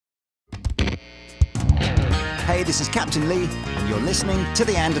Hey, this is Captain Lee, and you're listening to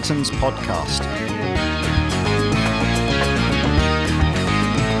the Andertons podcast.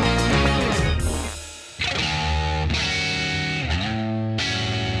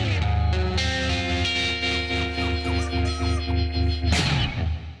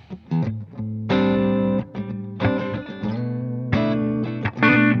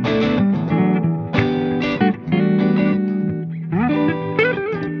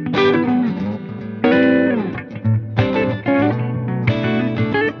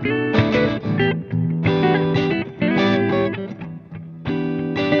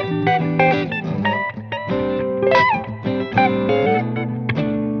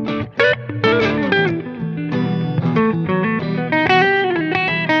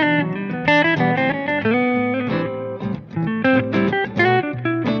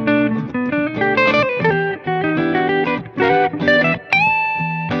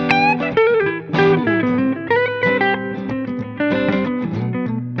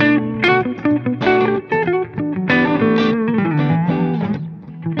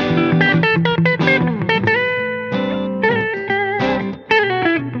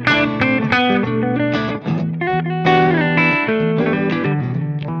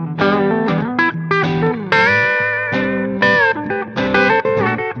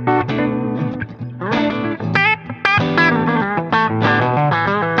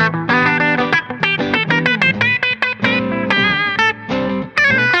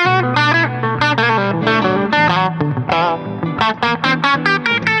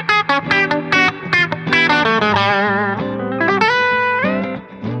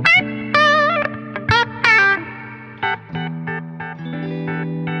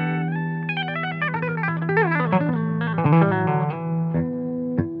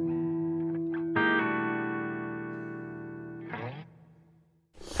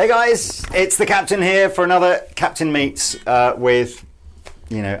 Hey guys, it's the Captain here for another Captain Meets with,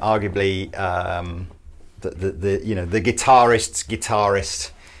 arguably the guitarist's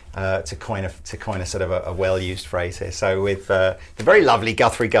guitarist, to coin a sort of a well-used phrase here. So with the very lovely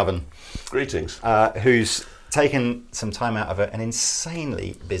Guthrie Govan. Greetings. Who's taken some time out of an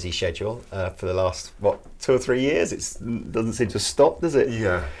insanely busy schedule for the last 2 or 3 years. It doesn't seem to stop, does it?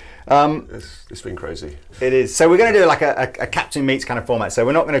 Yeah. It's been crazy. It is. So we're going to do like a Captain Meets kind of format. So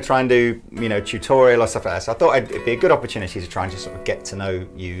we're not going to try and do tutorial or stuff like that. So I thought it'd be a good opportunity to try and just sort of get to know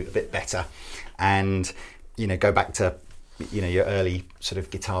you a bit better, and go back to your early sort of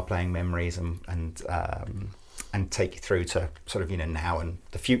guitar playing memories and take you through to sort of now and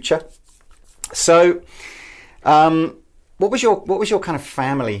the future. So what was your kind of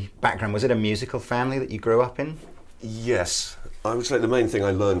family background? Was it a musical family that you grew up in? Yes. I would say the main thing I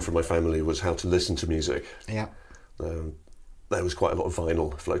learned from my family was how to listen to music. Yeah. There was quite a lot of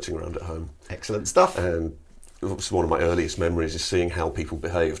vinyl floating around at home. Excellent stuff. And one of my earliest memories is seeing how people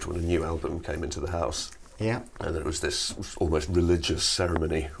behaved when a new album came into the house. Yeah. And there was this almost religious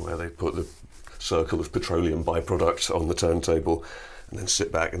ceremony where they put the circle of petroleum byproduct on the turntable and then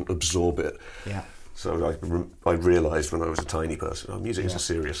sit back and absorb it. Yeah. So I realised when I was a tiny person, music is a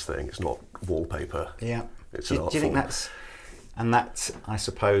serious thing. It's not wallpaper. Yeah. It's do an art you think form. that I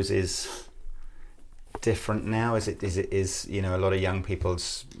suppose is different now? Is a lot of young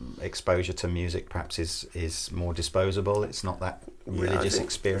people's exposure to music perhaps is more disposable? It's not that religious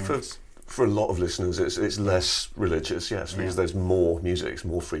experience. For a lot of listeners, it's less religious, yes, because there's more music, it's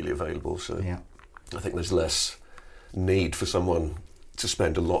more freely available. So I think there's less need for someone to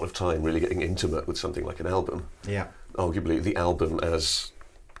spend a lot of time really getting intimate with something like an album. Yeah. Arguably, the album as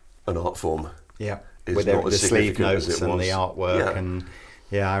an art form. Yeah. Is with not the as sleeve significant as notes it and was. the artwork and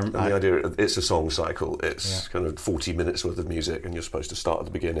the idea it's a song cycle. It's kind of 40 minutes worth of music, and you're supposed to start at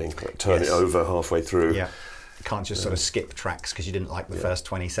the beginning, turn it over halfway through. Yeah, you can't just sort of skip tracks because you didn't like the first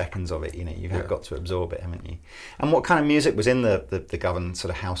 20 seconds of it. You've got to absorb it, haven't you? And what kind of music was in the Govan sort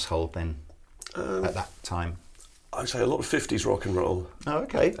of household then at that time? I'd say a lot of 50s rock and roll. Oh,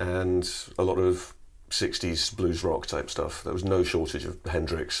 okay. And a lot of 60s blues rock type stuff. There was no shortage of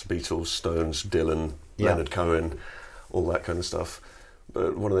Hendrix, Beatles, Stones, Dylan, Leonard Cohen, all that kind of stuff.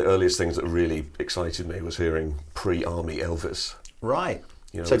 But one of the earliest things that really excited me was hearing pre-army Elvis. Right.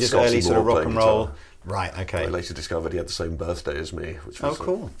 So just early sort of rock and roll. Guitar. Right, okay. I later discovered he had the same birthday as me, which was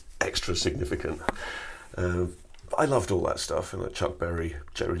cool. Extra significant. I loved all that stuff, and Chuck Berry,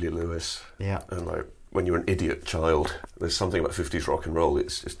 Jerry Lee Lewis. Yeah. And when you're an idiot child, there's something about 50s rock and roll,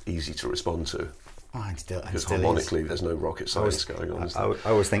 it's just easy to respond to. Oh, because harmonically, there's no rocket science going on. I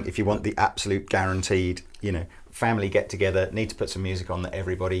always think if you want the absolute guaranteed, family get together, need to put some music on that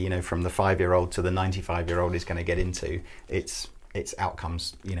everybody, from the 5-year-old to the 95-year-old is going to get into. It's its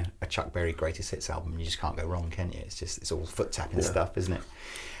outcomes, a Chuck Berry greatest hits album. You just can't go wrong, can you? It's all foot tapping stuff, isn't it?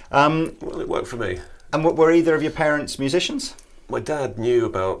 Well, it worked for me. And were either of your parents musicians? My dad knew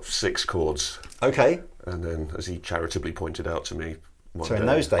about 6 chords. Okay. And then, as he charitably pointed out to me, so in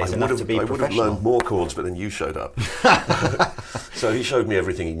those days, enough to be professional. I would have learned more chords, but then you showed up. So he showed me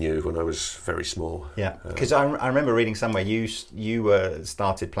everything he knew when I was very small. Yeah, because I remember reading somewhere you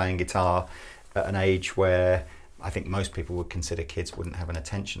started playing guitar at an age where I think most people would consider kids wouldn't have an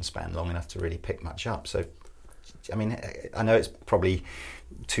attention span long enough to really pick much up. So, I mean, I know it's probably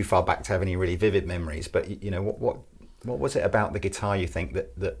too far back to have any really vivid memories, but what was it about the guitar you think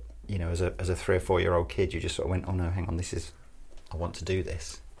that as a 3 or 4 year old kid you just sort of went, oh no, hang on, I want to do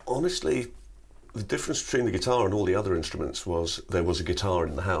this? Honestly, the difference between the guitar and all the other instruments was there was a guitar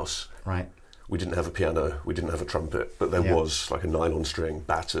in the house. Right. We didn't have a piano, we didn't have a trumpet, but there was like a nylon string,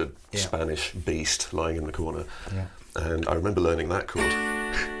 battered Spanish beast lying in the corner. Yeah. And I remember learning that chord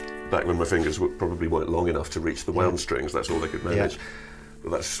back when my fingers probably weren't long enough to reach the wound strings. That's all they could manage. Yeah.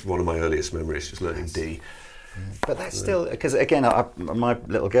 But that's one of my earliest memories, just learning D. But that's still, because again, my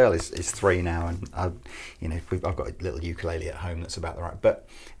little girl is 3 now, and I've got a little ukulele at home that's about the right. But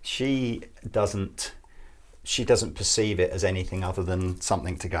she doesn't perceive it as anything other than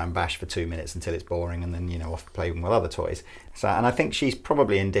something to go and bash for 2 minutes until it's boring, and then off playing with other toys. So, and I think she's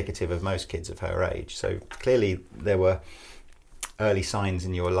probably indicative of most kids of her age. So clearly there were early signs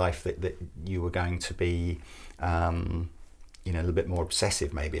in your life that you were going to be a little bit more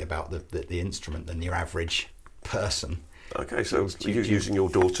obsessive maybe about the instrument than your average person. Okay, so using your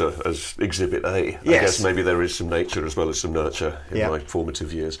daughter as exhibit A, yes. I guess maybe there is some nature as well as some nurture in my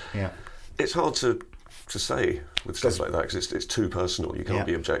formative years. Yeah. It's hard to say with stuff like that because it's too personal. You can't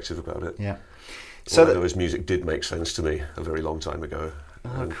be objective about it. Yeah. So although his music did make sense to me a very long time ago.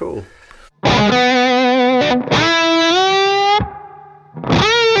 Oh, cool.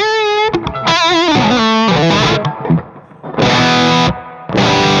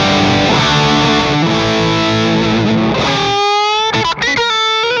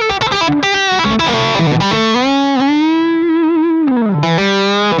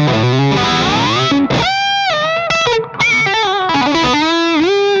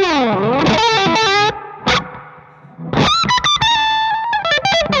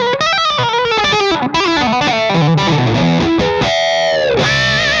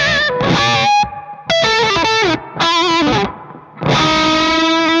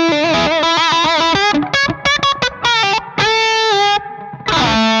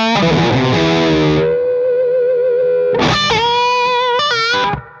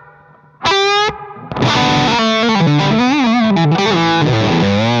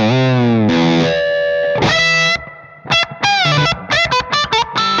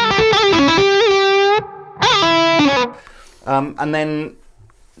 And then,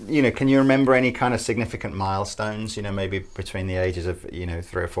 can you remember any kind of significant milestones, maybe between the ages of, 3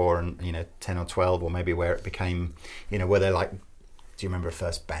 or 4 and, 10 or 12, or maybe where it became, were there like, do you remember a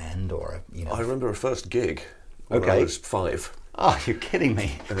first band or I remember a first gig when I was 5. Oh, you're kidding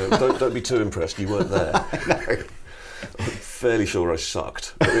me. Don't be too impressed, you weren't there. No. I'm fairly sure I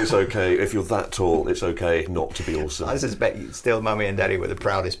sucked, but it's okay. If you're that tall, it's okay not to be awesome. I suspect still Mummy and Daddy were the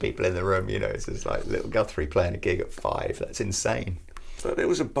proudest people in the room, It's just like little Guthrie playing a gig at 5. That's insane. But it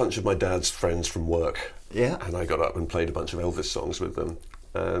was a bunch of my dad's friends from work. Yeah. And I got up and played a bunch of Elvis songs with them.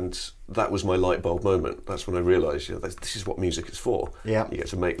 And that was my light bulb moment. That's when I realised, this is what music is for. Yeah. You get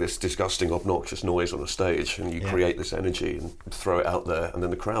to make this disgusting, obnoxious noise on a stage, and you create this energy and throw it out there, and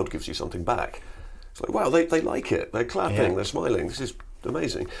then the crowd gives you something back. It's like, wow, they like it. They're clapping, they're smiling. This is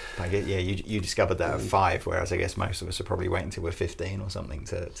amazing. You discovered that at 5, whereas I guess most of us are probably waiting until we're 15 or something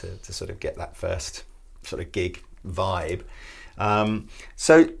to sort of get that first sort of gig vibe.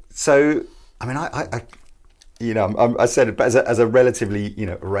 So I mean, I said it, but as a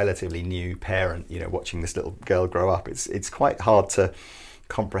relatively new parent, watching this little girl grow up, it's quite hard to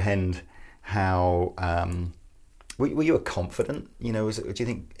comprehend how. Were you a confident? Do you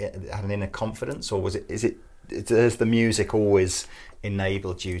think it had an inner confidence, or has the music always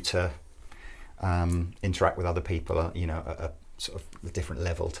enabled you to interact with other people? At a sort of a different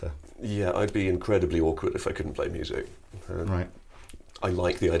level to. Yeah, I'd be incredibly awkward if I couldn't play music. Right. I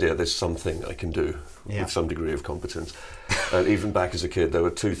like the idea there's something I can do with some degree of competence. And even back as a kid, there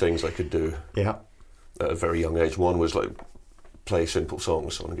were 2 things I could do at a very young age. One was like play simple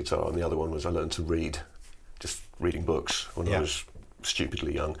songs on a guitar, and the other one was I learned to read, just reading books when I was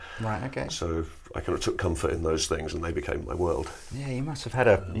stupidly young. Right. Okay. So I kind of took comfort in those things, and they became my world. Yeah, you must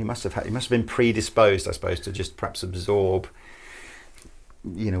have been predisposed, I suppose, to just perhaps absorb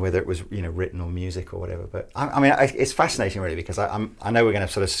whether it was written or music or whatever. But I mean, it's fascinating really, because I know we're going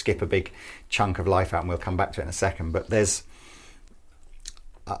to sort of skip a big chunk of life out, and we'll come back to it in a second. But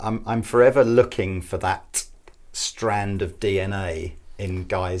I'm forever looking for that strand of DNA in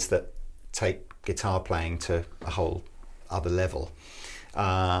guys that take guitar playing to a whole other level,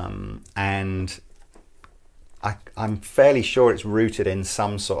 and I'm fairly sure it's rooted in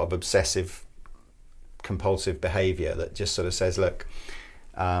some sort of obsessive compulsive behavior that just sort of says, look,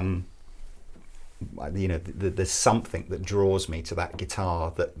 there's something that draws me to that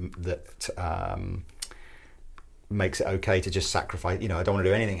guitar that makes it okay to just sacrifice. I don't want to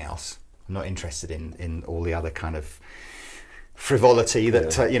do anything else. I'm not interested in all the other kind of frivolity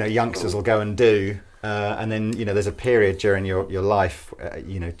that youngsters will go and do. And then there's a period during your life,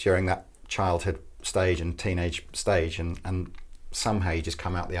 during that childhood stage and teenage stage, and somehow you just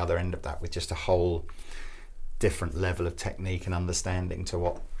come out the other end of that with just a whole different level of technique and understanding to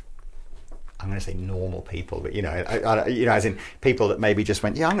what I'm going to say normal people, but as in people that maybe just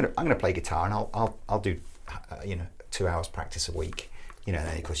went, I'm going to play guitar and I'll do 2 hours practice a week, and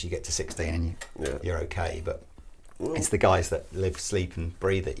then of course you get to 16 and you're okay. But it's the guys that live, sleep and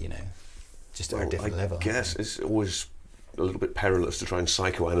breathe it, just at a different level. I guess it's always a little bit perilous to try and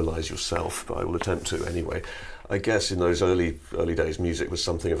psychoanalyze yourself, but I will attempt to anyway. I guess in those early days, music was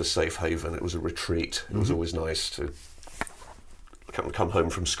something of a safe haven. It was a retreat. It was always nice to come home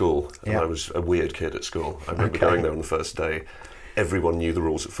from school, and I was a weird kid at school. I remember going there on the first day. Everyone knew the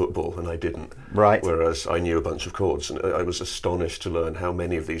rules of football, and I didn't. Right. Whereas I knew a bunch of chords, and I was astonished to learn how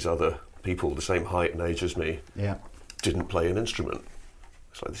many of these other people, the same height and age as me, didn't play an instrument.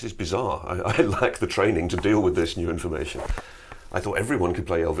 It's like, this is bizarre. I lack the training to deal with this new information. I thought everyone could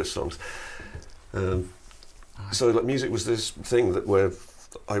play Elvis songs. So music was this thing where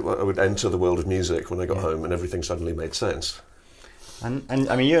I would enter the world of music when I got home, and everything suddenly made sense. And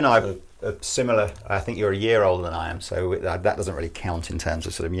I mean, you and I are similar. I think you're a year older than I am, so that doesn't really count in terms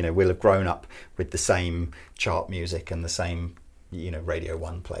of sort of, we'll have grown up with the same chart music and the same, Radio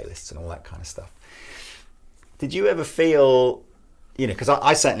 1 playlists and all that kind of stuff. Did you ever feel, because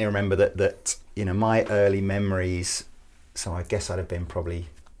I certainly remember that my early memories, so I guess I'd have been probably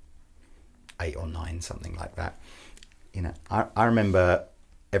 8 or 9, something like that. I remember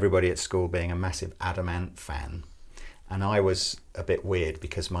everybody at school being a massive Adamant fan. And I was a bit weird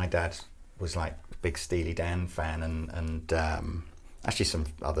because my dad was like a big Steely Dan fan and actually some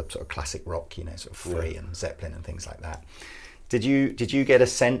other sort of classic rock, sort of Free and Zeppelin and things like that. Did you get a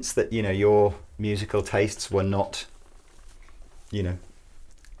sense that, your musical tastes were not,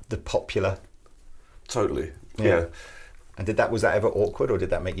 the popular? Totally, yeah. And was that ever awkward, or did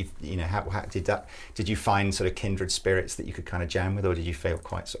that make you, how did you find sort of kindred spirits that you could kind of jam with, or did you feel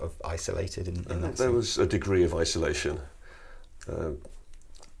quite sort of isolated in that There sense? was a degree of isolation.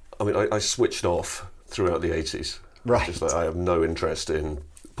 I mean, I switched off throughout the 80s. Right. Just like I have no interest in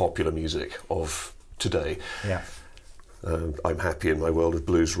popular music of today. Yeah. I'm happy in my world of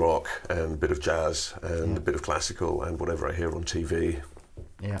blues rock and a bit of jazz and a bit of classical and whatever I hear on TV.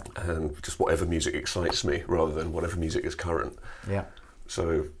 Yeah. And just whatever music excites me rather than whatever music is current. Yeah.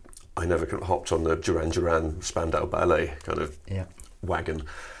 So I never kind of hopped on the Duran Duran Spandau Ballet kind of wagon.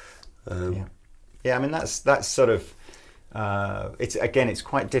 I mean that's sort of it's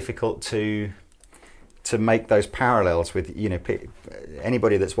quite difficult to make those parallels with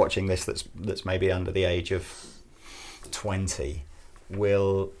anybody that's watching this that's maybe under the age of 20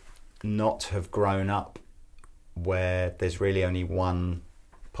 will not have grown up where there's really only one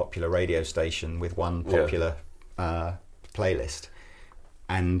popular radio station with one popular playlist,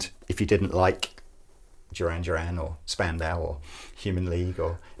 and if you didn't like Duran Duran or Spandau or Human League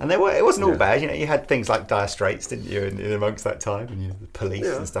it wasn't all bad, you had things like Dire Straits, didn't you, in amongst that time, and the Police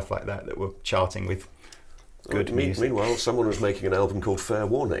and stuff like that were charting with good music. Meanwhile, someone was making an album called Fair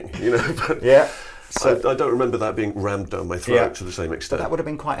Warning, but so I don't remember that being rammed down my throat to the same extent. But that would have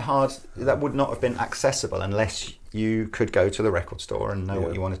been quite hard. That would not have been accessible unless you could go to the record store and know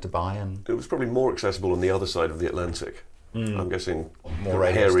what you wanted to buy. And it was probably more accessible on the other side of the Atlantic. I'm guessing more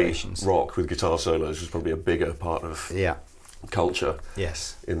radio hairy stations. Rock with guitar solos was probably a bigger part of culture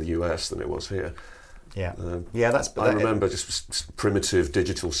in the US than it was here. Yeah, I remember just primitive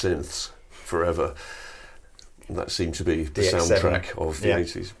digital synths forever. And that seemed to be the soundtrack of the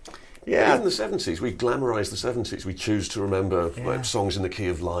 80s. Yeah. Even the 70s, we glamorise the 70s. We choose to remember like songs in the Key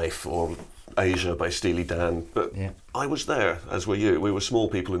of Life or Asia by Steely Dan. But I was there, as were you. We were small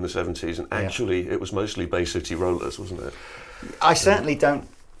people in the 70s, and actually it was mostly Bay City Rollers, wasn't it? I certainly don't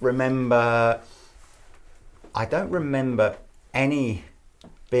remember... I don't remember any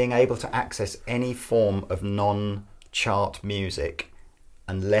being able to access any form of non-chart music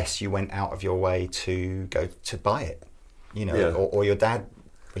unless you went out of your way to go to buy it, or your dad,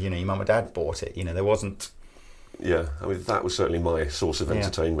 your mum or dad bought it. There wasn't. Yeah, I mean, that was certainly my source of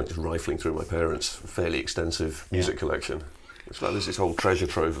entertainment, just rifling through my parents' fairly extensive music collection. It's like there's this whole treasure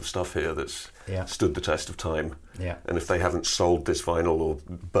trove of stuff here that's stood the test of time. Yeah. And if they haven't sold this vinyl or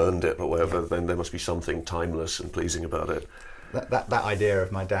burned it or whatever, then there must be something timeless and pleasing about it. That idea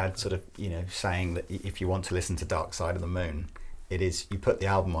of my dad sort of, saying that if you want to listen to Dark Side of the Moon, it is you put the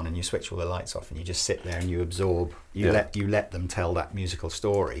album on and you switch all the lights off and you just sit there and you absorb. You let them tell that musical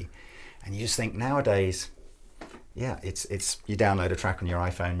story, and you just think nowadays. Yeah, it's you download a track on your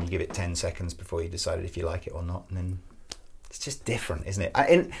iPhone and you give it 10 seconds before you decide if you like it or not, and then it's just different, isn't it?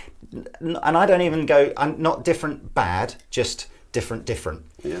 And I don't even go. I'm not different bad, just different.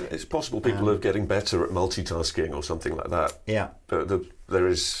 Yeah, it's possible people are getting better at multitasking or something like that. Yeah, but there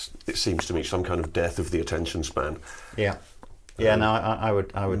is, it seems to me, some kind of death of the attention span. Yeah, no, I would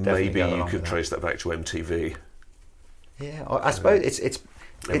definitely maybe you could trace that back to MTV. Yeah, I suppose it's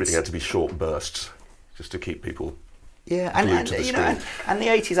everything had to be short bursts. Just to keep people and the screen. And the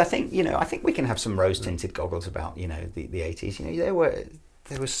 80s, I think we can have some rose tinted goggles about the 80s.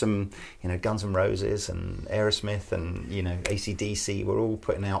 There was some Guns N' Roses and Aerosmith and AC/DC were all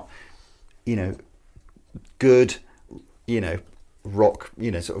putting out good rock,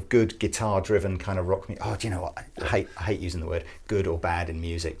 sort of good guitar driven kind of rock music. Do you know what, I hate using the word good or bad in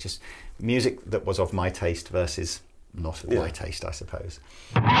music, just music that was of my taste versus not of my taste, I suppose.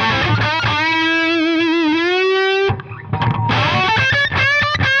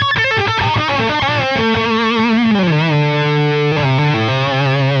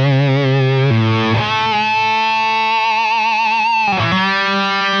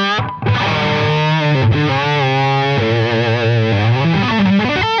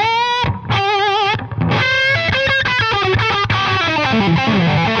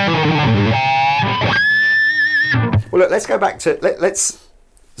 Well, look, let's go back to let's.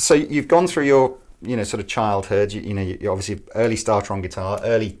 So you've gone through your sort of childhood. You're obviously early starter on guitar,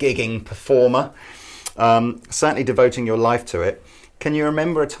 early gigging performer. Certainly devoting your life to it. Can you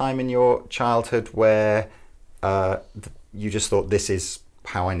remember a time in your childhood where you just thought, this is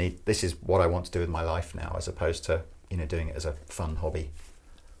what I want to do with my life now, as opposed to doing it as a fun hobby?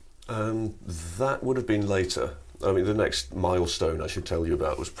 That would have been later. I mean, the next milestone I should tell you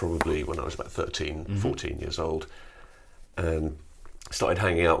about was probably when I was about 13, 14 years old, and started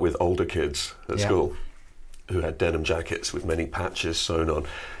hanging out with older kids at school who had denim jackets with many patches sewn on,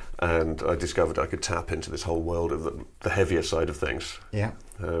 and I discovered I could tap into this whole world of the heavier side of things. Yeah.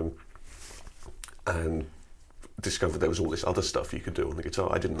 And discovered there was all this other stuff you could do on the guitar.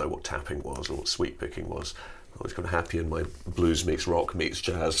 I didn't know what tapping was or what sweep picking was. I was kind of happy in my blues meets rock meets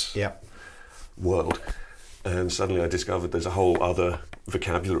jazz world. And suddenly I discovered there's a whole other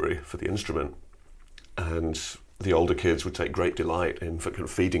vocabulary for the instrument. And the older kids would take great delight in kind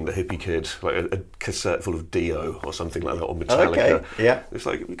of feeding the hippie kid like a cassette full of Dio or something like that, or Metallica. Okay, yeah. It's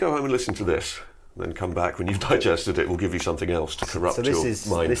like, you go home and listen to this, then come back when you've digested it. We'll give you something else to corrupt your mind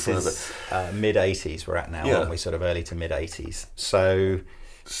further. This is mid-80s we're at now, aren't we? Sort of early to mid-80s. So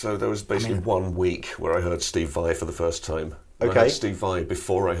there was basically 1 week where I heard Steve Vai for the first time. Okay. I heard Steve Vai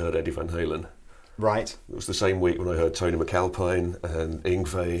before I heard Eddie Van Halen. Right. It was the same week when I heard Tony McAlpine and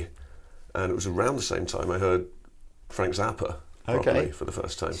Yngwie, and it was around the same time I heard Frank Zappa properly for the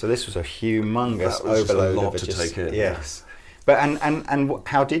first time. So this was a humongous overload a lot of to take in. Yes. But and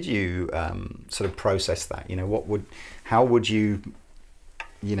how did you sort of process that? How would you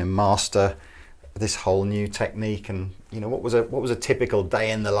master this whole new technique? And what was a typical day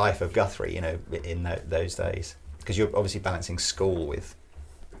in the life of Guthrie? In those days, because you're obviously balancing school with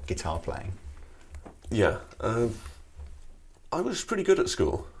guitar playing. Yeah, I was pretty good at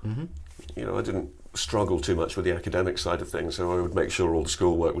school. Mm-hmm. I didn't struggle too much with the academic side of things, so I would make sure all the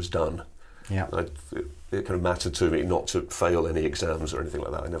schoolwork was done. Yeah, it kind of mattered to me not to fail any exams or anything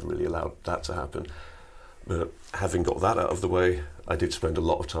like that. I never really allowed that to happen. But having got that out of the way, I did spend a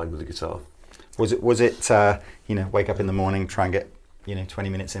lot of time with the guitar. Was it wake up in the morning, try and get 20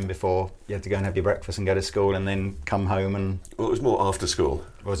 minutes in before you had to go and have your breakfast and go to school, and then come home and... Well, it was more after school.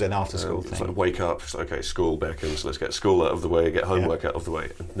 Was it an after school thing? It's like wake up, it's like, okay, school beckons, let's get school out of the way, get homework out of the way,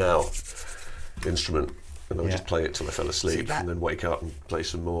 and now, instrument, and I'll just play it till I fell asleep, and then wake up and play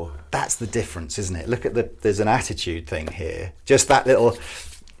some more. That's the difference, isn't it? Look at there's an attitude thing here. Just that little,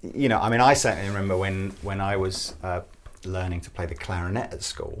 I certainly remember when I was learning to play the clarinet at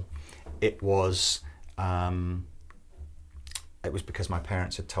school, it was because my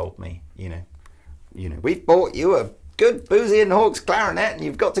parents had told me, we've bought you a good, Boozy and Hawkes clarinet, and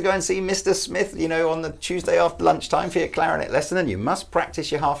you've got to go and see Mr. Smith, you know, on the Tuesday after lunchtime for your clarinet lesson, and you must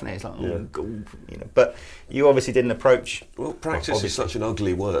practice your half an hour. It's like, oh, God, you know. But you obviously didn't approach. Well, practice is such an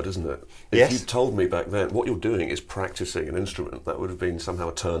ugly word, isn't it? If Yes. you told me back then what you're doing is practicing an instrument, that would have been somehow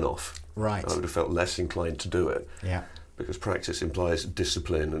a turn off. Right. I would have felt less inclined to do it. Yeah. Because practice implies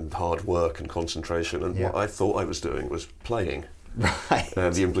discipline and hard work and concentration, and Yeah. what I thought I was doing was playing. Right.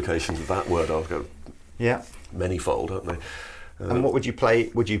 And the implications of that word are Yeah. manyfold, aren't they? And what would you play?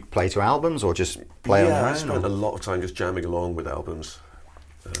 Would you play to albums or just play on your own? I spent or- a lot of time just jamming along with albums.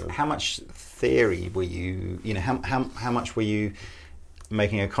 How much theory were you? You know, how much were you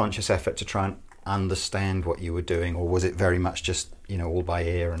making a conscious effort to try and understand what you were doing, or was it very much just, you know, all by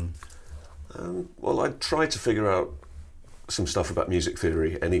ear? And Well, I tried to figure out some stuff about music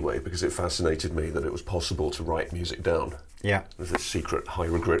theory anyway, because it fascinated me that it was possible to write music down. yeah, There's this secret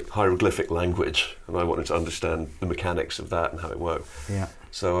hieroglyphic language, and I wanted to understand the mechanics of that and how it worked. yeah,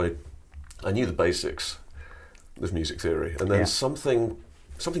 So I knew the basics of music theory, and then Yeah. something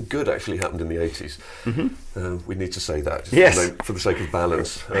good actually happened in the 80s. We need to say that, just Yes. for the sake of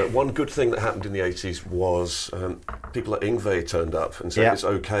balance. One good thing that happened in the 80s was people like Yngwie turned up and said Yeah. it's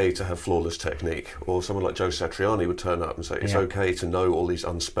okay to have flawless technique, or someone like Joe Satriani would turn up and say it's Yeah. okay to know all these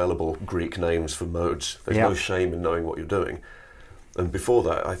unspellable Greek names for modes. There's Yeah. no shame in knowing what you're doing. And before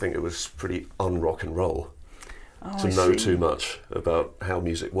that, I think it was pretty un-rock and roll to know too much about how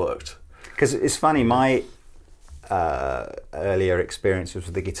music worked. Because it's funny, my earlier experiences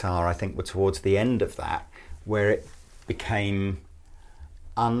with the guitar, I think, were towards the end of that, where it became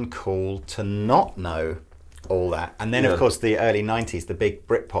uncool to not know all that. And then, Yeah. of course, the early 90s, the big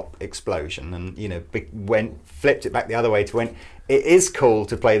Britpop explosion, and, you know, flipped it back the other way to when it is cool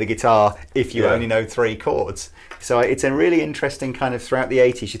to play the guitar if you Yeah. only know 3 chords. So it's a really interesting kind of, throughout the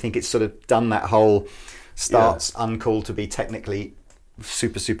 80s, you think it's sort of done that whole starts uncool to be technically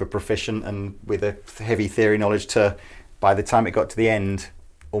super proficient and with a heavy theory knowledge, to by the time it got to the end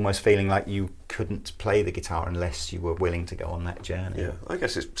almost feeling like you couldn't play the guitar unless you were willing to go on that journey. Yeah, I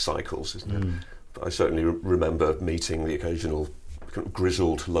guess it's cycles, isn't it? But I certainly remember meeting the occasional kind of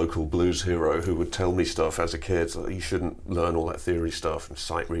grizzled local blues hero who would tell me stuff as a kid, like, you shouldn't learn all that theory stuff and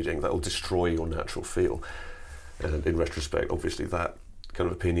sight reading, that'll destroy your natural feel. And in retrospect, obviously that kind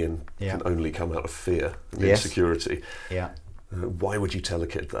of opinion Yeah. can only come out of fear and Yes. insecurity. Yeah. Why would you tell a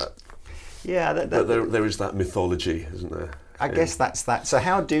kid that? Yeah, But there is that mythology, isn't there? I guess that's that. So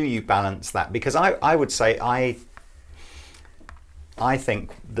how do you balance that? Because I would say I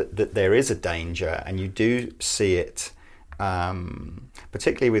think that there is a danger, and you do see it,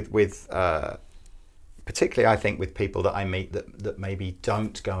 particularly particularly I think with people that I meet that maybe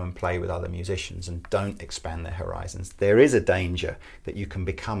don't go and play with other musicians and don't expand their horizons. There is a danger that you can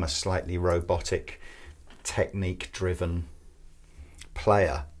become a slightly robotic, technique-driven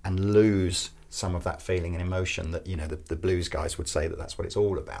player and lose some of that feeling and emotion that, you know, the blues guys would say that that's what it's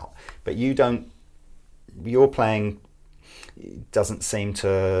all about. But your playing doesn't seem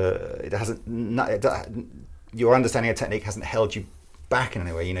to, your understanding of technique hasn't held you back in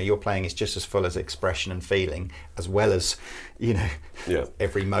any way. You know, your playing is just as full as expression and feeling, as well as, you know,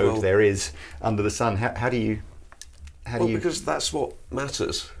 every mode there is under the sun. How do you because that's what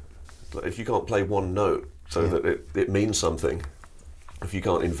matters. Like, if you can't play one note so that it means something, if you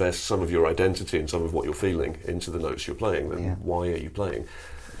can't invest some of your identity and some of what you're feeling into the notes you're playing, then why are you playing?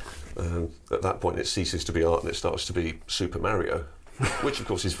 At that point, it ceases to be art and it starts to be Super Mario, which of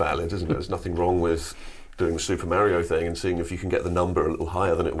course is valid, isn't it? There's nothing wrong with doing the Super Mario thing and seeing if you can get the number a little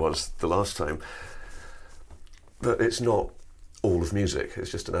higher than it was the last time. But it's not all of music,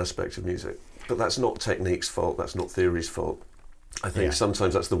 it's just an aspect of music. But that's not technique's fault, that's not theory's fault. I think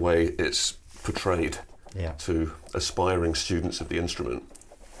sometimes that's the way it's portrayed to aspiring students of the instrument.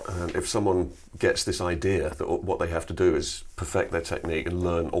 And if someone gets this idea that what they have to do is perfect their technique and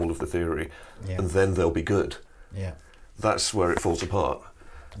learn all of the theory, and then they'll be good, that's where it falls apart.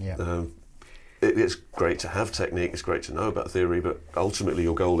 It's great to have technique, it's great to know about theory, but ultimately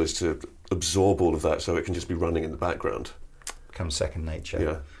your goal is to absorb all of that so it can just be running in the background. Becomes second nature.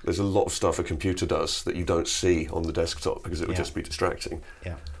 Yeah, there's a lot of stuff a computer does that you don't see on the desktop because it would just be distracting.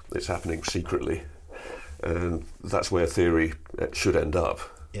 It's happening secretly, and that's where theory should end up.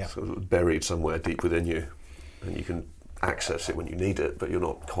 Sort of buried somewhere deep within you, and you can access it when you need it, but you're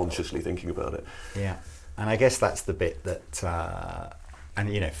not consciously thinking about it. And I guess that's the bit that,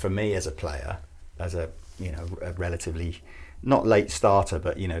 and you know, for me as a player, as a, you know, a relatively not late starter,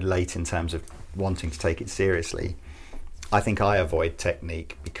 but, you know, late in terms of wanting to take it seriously, I think I avoid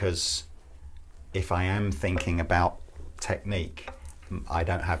technique because if I am thinking about technique, I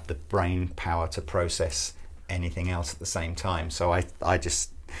don't have the brain power to process anything else at the same time. So I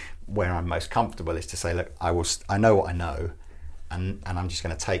just, where I'm most comfortable is to say, look, I know what I know, and I'm just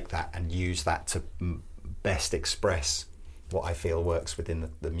going to take that and use that to best express what I feel works within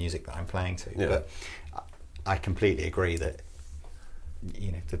the music that I'm playing to. Yeah. But I completely agree that,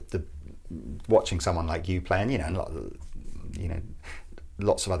 you know, the watching someone like you playing, you know,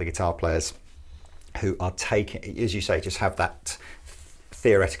 lots of other guitar players who are taking, as you say, just have that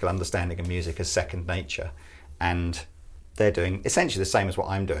theoretical understanding of music as second nature, and they're doing essentially the same as what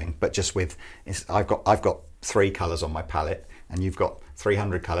I'm doing, but just with, I've got 3 colours on my palette, and you've got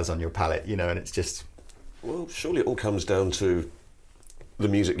 300 colours on your palette, you know, and it's just... Well, surely it all comes down to the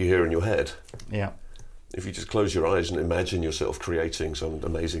music you hear in your head. Yeah. If you just close your eyes and imagine yourself creating some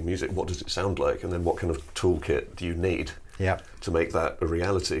amazing music, what does it sound like? And then what kind of toolkit do you need to make that a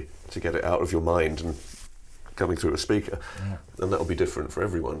reality, to get it out of your mind and coming through a speaker? Yeah. And that'll be different for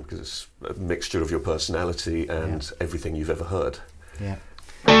everyone, because it's a mixture of your personality and everything you've ever heard. Yeah.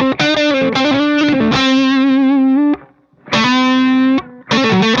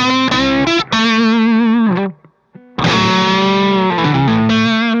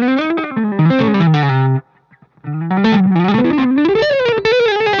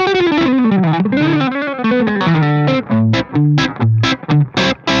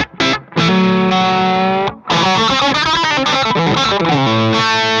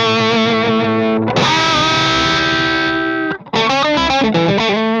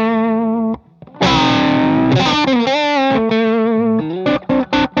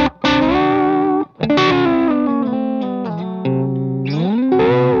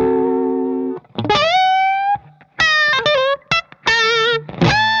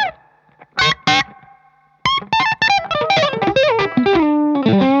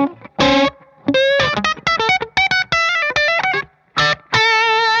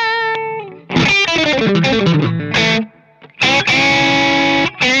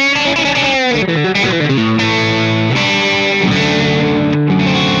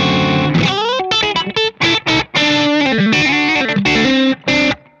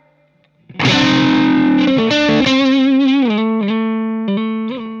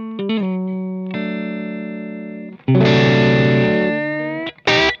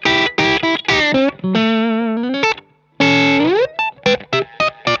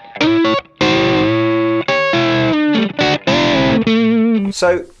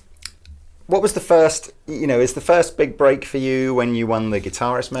 So, what was the first, you know, is the first big break for you when you won the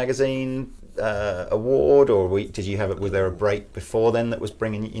Guitarist magazine award, or did you have it? Was there a break before then that was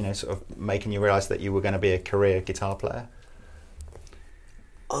bringing, you know, sort of making you realise that you were going to be a career guitar player?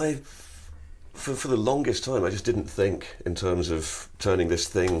 For the longest time, I just didn't think in terms of turning this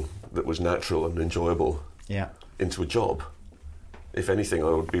thing that was natural and enjoyable into a job. If anything, I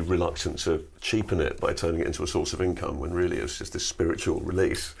would be reluctant to cheapen it by turning it into a source of income, when really it's just this spiritual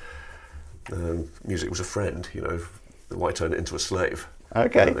release. Music was a friend, you know. Why turn it into a slave?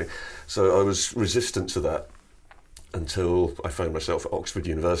 Okay. So I was resistant to that until I found myself at Oxford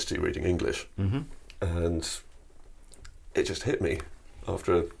University reading English. Mm-hmm. And it just hit me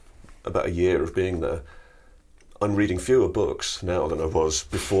after about a year of being there. I'm reading fewer books now than I was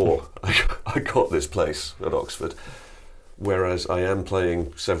before I got this place at Oxford. Whereas I am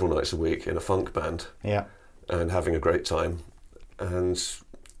playing several nights a week in a funk band and having a great time. And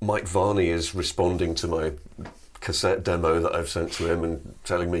Mike Varney is responding to my cassette demo that I've sent to him and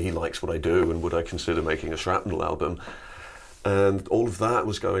telling me he likes what I do and would I consider making a Shrapnel album. And all of that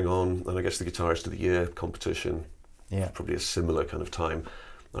was going on. And I guess the Guitarist of the Year competition, probably a similar kind of time.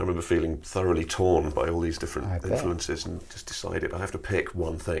 I remember feeling thoroughly torn by all these different influences and just decided I have to pick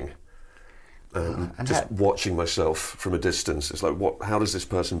one thing. And just watching myself from a distance, it's like, how does this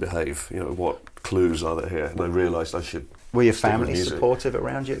person behave? You know, what clues are there here? And I realised I should. Were your family supportive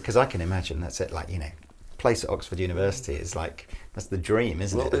around you? Because I can imagine that's it. Like, you know, place at Oxford University is like, that's the dream,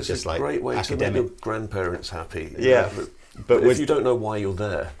 isn't it? It's just a great way to make your grandparents happy. Yeah, but if you don't know why you're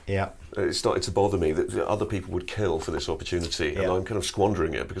there, it started to bother me that other people would kill for this opportunity, and I'm kind of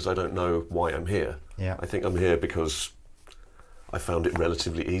squandering it because I don't know why I'm here. I think I'm here because I found it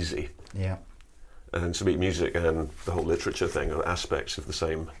relatively easy. And to me, music and the whole literature thing are aspects of the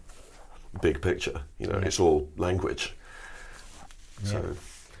same big picture. You know, it's all language. So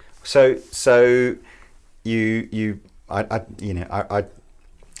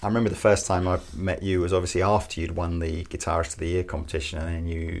I remember the first time I met you was obviously after you'd won the Guitarist of the Year competition, and then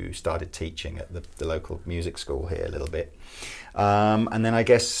you started teaching at the local music school here a little bit. And then I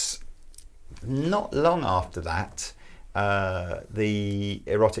guess not long after that, the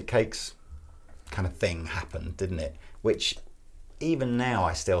Erotic Cakes kind of thing happened, didn't it? Which even now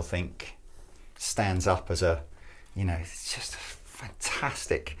I still think stands up as a, it's just a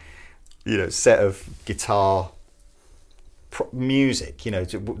fantastic, set of guitar music,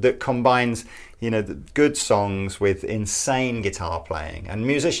 that combines, the good songs with insane guitar playing and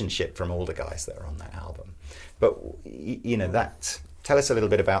musicianship from all the guys that are on that album. But, tell us a little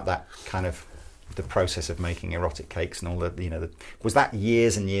bit about that kind of the process of making Erotic Cakes and all was that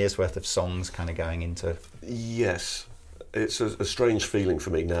years and years worth of songs kind of going into? Yes. It's a strange feeling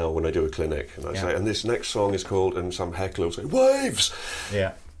for me now when I do a clinic and I say, and this next song is called, and some heckler will say, Waves!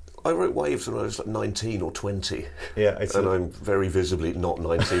 Yeah. I wrote Waves when I was like 19 or 20. Yeah. And I'm very visibly not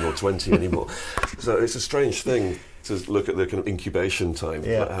 19 or 20 anymore. So it's a strange thing to look at the kind of incubation time,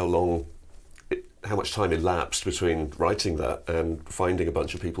 like how much time elapsed between writing that and finding a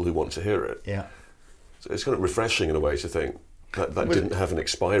bunch of people who want to hear it. Yeah. So it's kind of refreshing in a way to think that didn't have an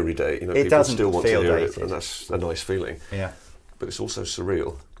expiry date. It people still want to hear dated. it, and that's a nice feeling. Yeah. But it's also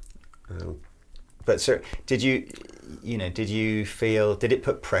surreal. But so, did you feel? Did it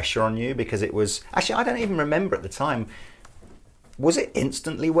put pressure on you? Because it was actually, I don't even remember at the time. Was it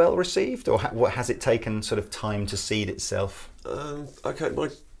instantly well received, or what has it taken sort of time to seed itself? Okay,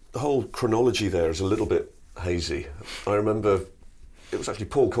 the whole chronology there is a little bit hazy. I remember it was actually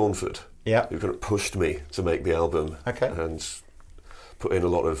Paul Cornford who kind of pushed me to make the album and put in a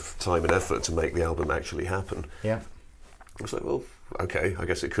lot of time and effort to make the album actually happen. Yeah. I was like, well, okay, I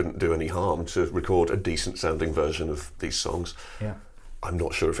guess it couldn't do any harm to record a decent sounding version of these songs. Yeah. I'm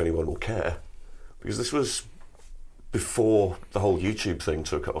not sure if anyone will care, because this was before the whole YouTube thing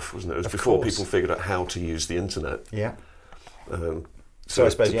took off, wasn't it? It was before people figured out how to use the internet. Yeah. So I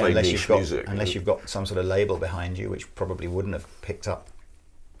suppose, unless you've got some sort of label behind you, which probably wouldn't have picked up,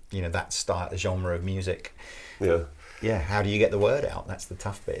 that style, the genre of music. Yeah. Yeah. How do you get the word out? That's the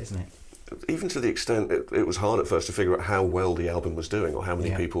tough bit, isn't it? Even to the extent it was hard at first to figure out how well the album was doing or how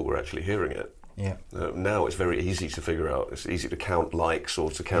many people were actually hearing it. Yeah. Now it's very easy to figure out. It's easy to count likes or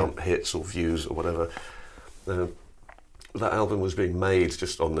to count hits or views or whatever. That album was being made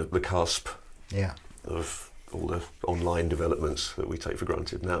just on the cusp of all the online developments that we take for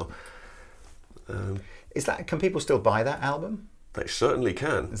granted now. Can people still buy that album? They certainly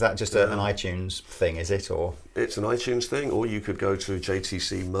can. Is that just an iTunes thing, is it? Or it's an iTunes thing, or you could go to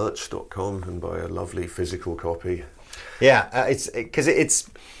jtcmerch.com and buy a lovely physical copy. Yeah,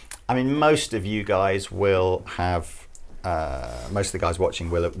 I mean, most of you guys will have, most of the guys watching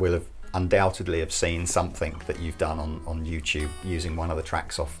will have undoubtedly have seen something that you've done on YouTube using one of the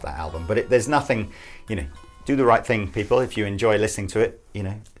tracks off that album. But there's nothing, do the right thing, people. If you enjoy listening to it,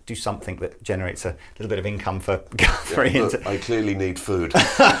 do something that generates a little bit of income for Guthrie. Yeah, I clearly need food.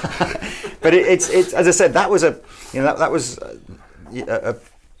 But it's as I said, that was that was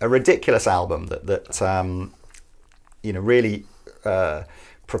a ridiculous album that really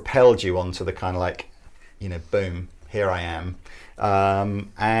propelled you onto the kind of like, boom, here I am.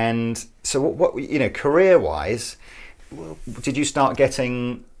 And so what career wise, did you start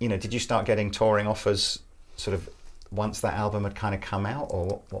getting touring offers sort of once that album had kind of come out,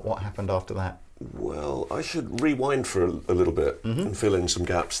 or what happened after that? Well, I should rewind for a little bit and fill in some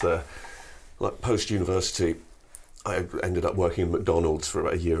gaps there. Like post-university, I ended up working at McDonald's for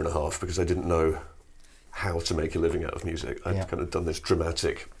about 1.5 years because I didn't know how to make a living out of music. I'd kind of done this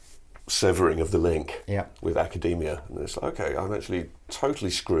dramatic severing of the link with academia. And it's like, okay, I'm actually totally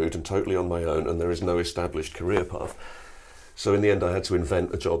screwed and totally on my own, and there is no established career path. So in the end, I had to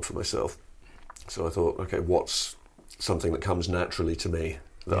invent a job for myself. So I thought, okay, what's something that comes naturally to me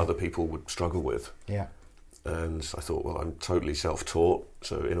that other people would struggle with? Yeah. And I thought, well, I'm totally self-taught,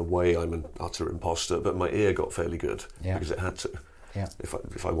 so in a way I'm an utter imposter, but my ear got fairly good because it had to. Yeah.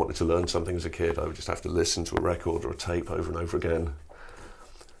 If I wanted to learn something as a kid, I would just have to listen to a record or a tape over and over again.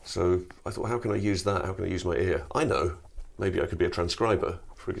 So I thought, how can I use that? How can I use my ear? I know, maybe I could be a transcriber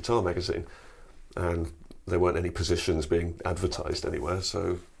for a guitar magazine. And there weren't any positions being advertised anywhere,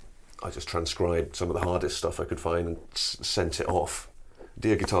 so I just transcribed some of the hardest stuff I could find and sent it off.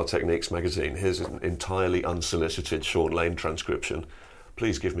 Dear Guitar Techniques magazine, here's an entirely unsolicited Sean Lane transcription.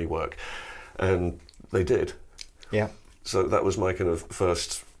 Please give me work. And they did. Yeah. So that was my kind of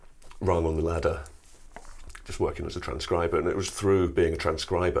first rung on the ladder, just working as a transcriber. And it was through being a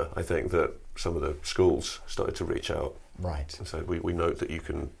transcriber, I think, that some of the schools started to reach out. Right. And said, we note that you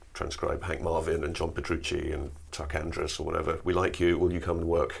can transcribe Hank Marvin and John Petrucci and Tuck Andrus or whatever. We like you. Will you come and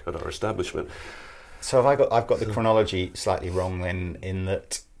work at our establishment? So I've got the chronology slightly wrong then, in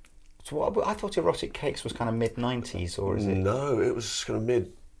that. So what, I thought Erotic Cakes was kind of mid-90s, or is it? No, it was kind of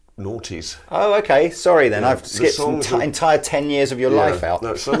mid-noughties. Oh, okay. Sorry then. I've skipped entire 10 years of your life out.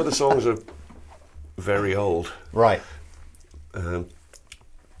 No, some of the songs are very old. Right.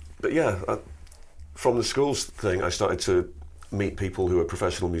 But yeah, from the schools thing, I started to meet people who were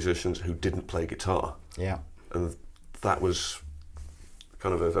professional musicians who didn't play guitar. Yeah. And that was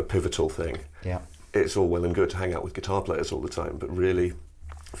kind of a pivotal thing. Yeah. It's all well and good to hang out with guitar players all the time, but really,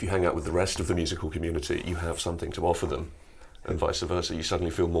 if you hang out with the rest of the musical community, you have something to offer them, and vice versa. You suddenly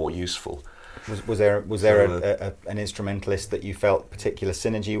feel more useful. Was there an instrumentalist that you felt particular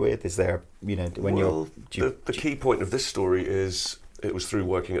synergy with? Is there, the key point of this story is it was through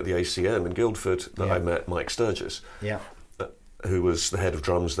working at the ACM in Guildford that I met Mike Sturgis, who was the head of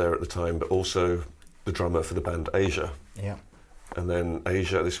drums there at the time, but also the drummer for the band Asia. Yeah. And then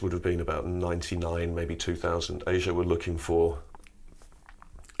Asia, this would have been about 99, maybe 2000, Asia were looking for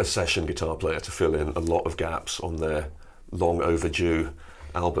a session guitar player to fill in a lot of gaps on their long overdue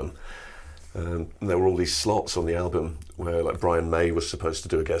album. And there were all these slots on the album where like Brian May was supposed to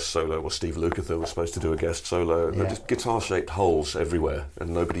do a guest solo, or Steve Lukather was supposed to do a guest solo. There were just guitar-shaped holes everywhere, and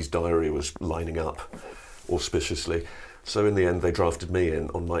nobody's diary was lining up auspiciously. So in the end, they drafted me in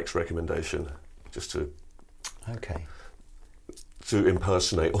on Mike's recommendation, just to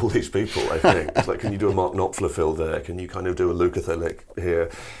impersonate all these people, I think. It's like, can you do a Mark Knopfler fill there? Can you kind of do a Lukather lick here?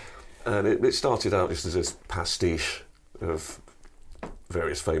 And it started out just as this pastiche of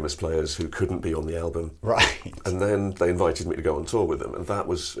various famous players who couldn't be on the album. Right. And then they invited me to go on tour with them, and that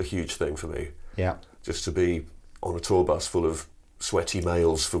was a huge thing for me. Yeah. Just to be on a tour bus full of sweaty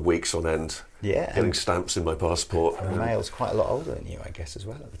males for weeks on end. Yeah. Getting stamps in my passport. And the males quite a lot older than you, I guess, as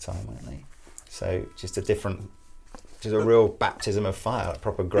well at the time, weren't they? So just a real baptism of fire, like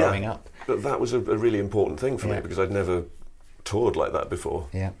proper growing up. But that was a really important thing for me, because I'd never toured like that before.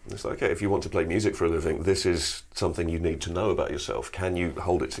 Yeah. It's like, okay, if you want to play music for a living, this is something you need to know about yourself. Can you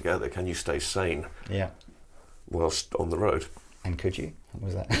hold it together? Can you stay sane? Yeah. Whilst on the road? And could you? What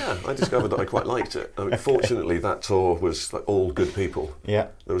was that? Yeah, I discovered that I quite liked it. I mean, fortunately, that tour was like all good people. Yeah.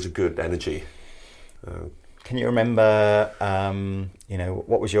 There was a good energy. Can you remember,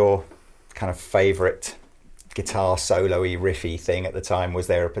 what was your kind of favourite guitar solo-y, riffy thing at the time? Was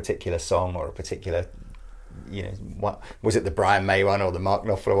there a particular song or a particular, what was it, the Brian May one or the Mark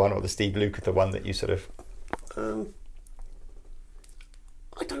Knopfler one or the Steve Lukather one that you sort of...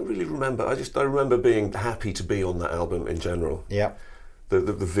 I don't really remember. I remember being happy to be on that album in general. Yeah. The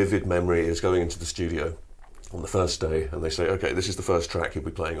vivid memory is going into the studio on the first day, and they say, okay, this is the first track you'll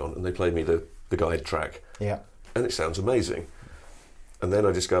be playing on, and they play me the guide track. Yeah. And it sounds amazing. And then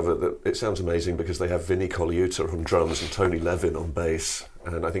I discovered that it sounds amazing because they have Vinnie Colaiuta on drums and Tony Levin on bass,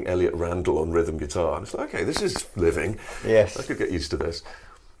 and I think Elliot Randall on rhythm guitar. And it's like, okay, this is living. Yes. I could get used to this.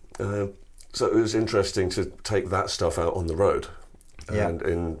 So it was interesting to take that stuff out on the road. And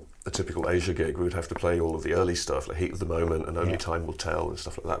in a typical Asia gig, we would have to play all of the early stuff, like Heat of the Moment and Only Time Will Tell and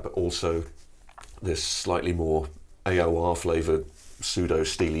stuff like that, but also this slightly more AOR-flavoured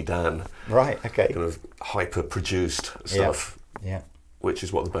pseudo-Steely Dan. Right, okay. Kind of hyper-produced stuff. Yeah. Which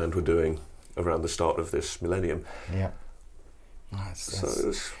is what the band were doing around the start of this millennium. Yeah. So it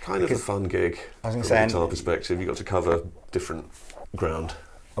was kind of a fun gig from a guitar perspective. You got to cover different ground.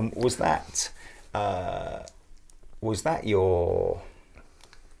 And was that your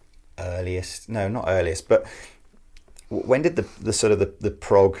earliest? No, not earliest. But when did the sort of the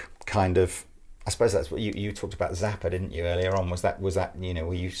prog kind of? I suppose that's what you talked about Zappa, didn't you, earlier on? Was that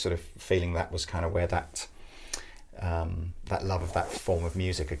were you sort of feeling that was kind of where that love of that form of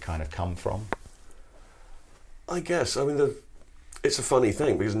music had kind of come from? I guess. I mean, it's a funny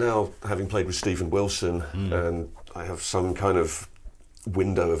thing because now, having played with Stephen Wilson, and I have some kind of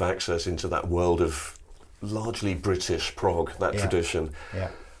window of access into that world of largely British prog, that tradition,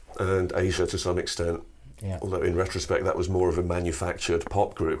 and Asia to some extent. Yeah. Although in retrospect, that was more of a manufactured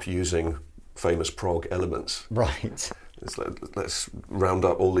pop group using famous prog elements. Right. It's like, let's round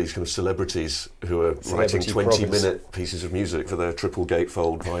up all these kind of celebrities who are writing 20-minute pieces of music for their triple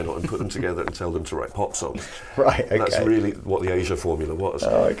gatefold vinyl and put them together and tell them to write pop songs. Right, okay. That's really what the Asia formula was.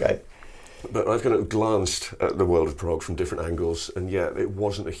 Oh, okay. But I've kind of glanced at the world of prog from different angles, and it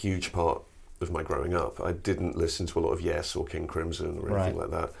wasn't a huge part of my growing up. I didn't listen to a lot of Yes or King Crimson or anything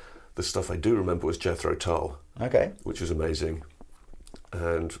like that. The stuff I do remember was Jethro Tull, which was amazing.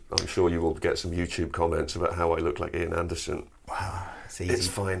 And I'm sure you will get some YouTube comments about how I look like Ian Anderson. Wow, it's easy. It's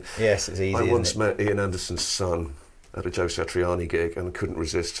fine. Yes, it's easy. I once met Ian Anderson's son at a Joe Satriani gig and couldn't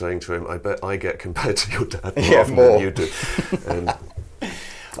resist saying to him, "I bet I get compared to your dad more than you do." And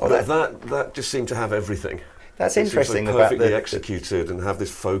that just seemed to have everything. That's interesting. Like perfectly executed and have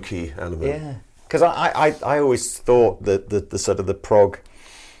this folky element. Yeah, because I always thought that the sort of the prog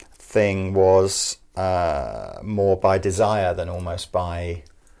thing was more by desire than almost by...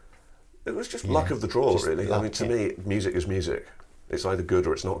 It was just luck of the draw, really. I mean, to me, music is music. It's either good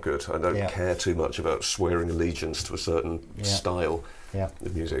or it's not good. I don't Yeah. care too much about swearing allegiance to a certain style Yeah.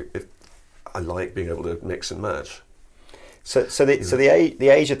 of music. I like being able to mix and match. So the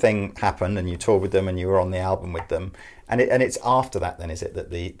Asia thing happened, and you toured with them, and you were on the album with them, and it's after that then, is it, that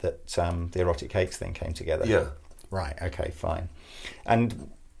the Erotic Cakes thing came together? Yeah. Right. Okay. Fine. And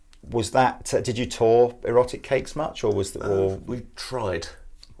was that? Did you tour Erotic Cakes much, or was we tried?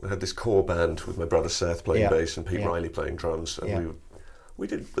 We had this core band with my brother Seth playing bass and Pete Riley playing drums, and we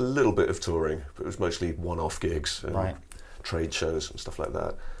did a little bit of touring, but it was mostly one-off gigs and trade shows and stuff like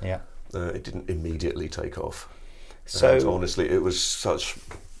that. Yeah. It didn't immediately take off. So and honestly, it was such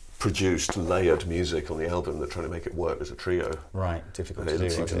produced, layered music on the album that trying to make it work as a trio, difficult to do.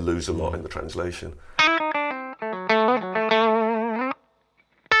 It seemed to lose a lot in the translation.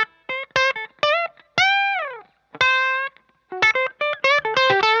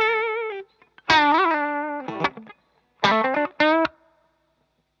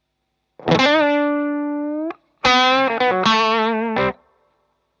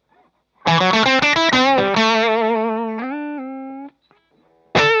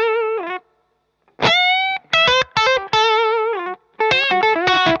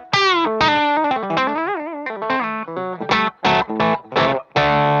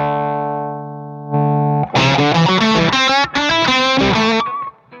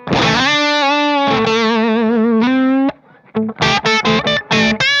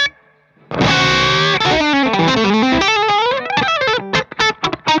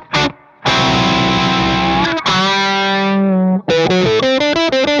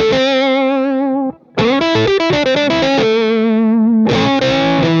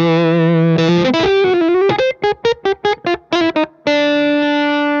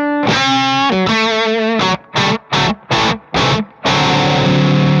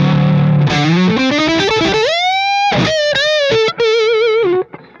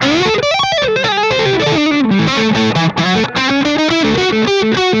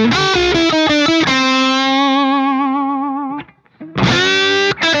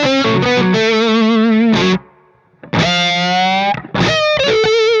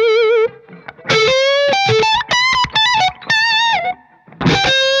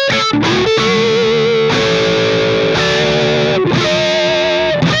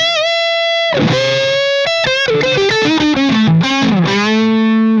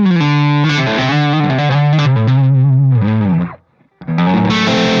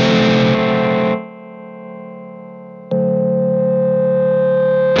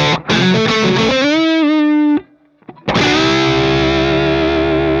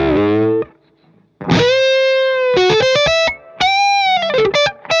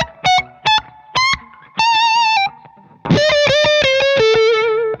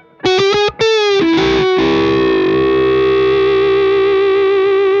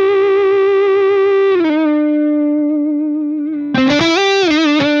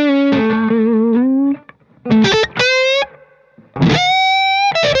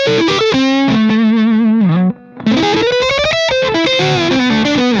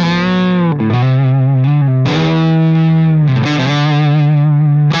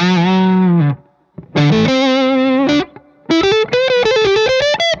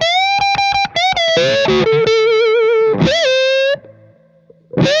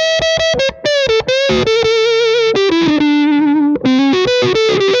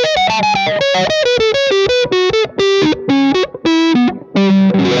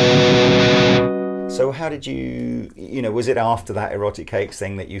 did you know, was it after that Erotic Cakes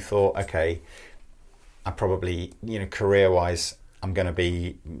thing that you thought, okay, I probably, you know, career-wise, I'm going to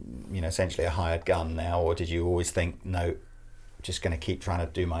be, you know, essentially a hired gun now? Or did you always think, no, just going to keep trying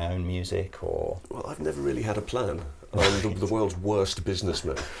to do my own music? Or well, I've never really had a plan. I'm the world's worst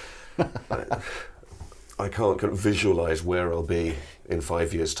businessman. I can't kind of visualise where I'll be in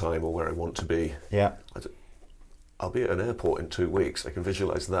 5 years' time or where I want to be. Yeah. I'll be at an airport in 2 weeks. I can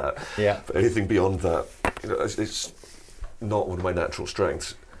visualise that. Yeah. But anything beyond that, you know, it's not one of my natural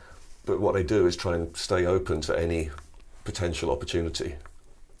strengths. But what I do is try and stay open to any potential opportunity.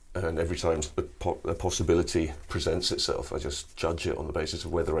 And every time a possibility presents itself, I just judge it on the basis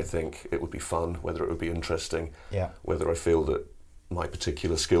of whether I think it would be fun, whether it would be interesting, yeah, whether I feel that my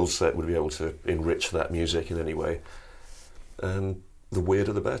particular skill set would be able to enrich that music in any way. And the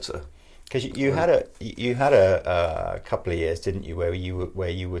weirder, the better. Because you had a couple of years, didn't you, where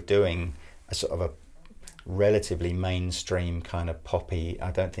you were doing a sort of a relatively mainstream kind of poppy.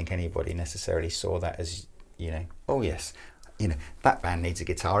 I don't think anybody necessarily saw that as, you know, oh yes, you know, that band needs a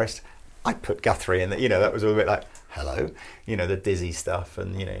guitarist. I put Guthrie in that, you know, that was a bit like, hello, you know, the Dizzy stuff,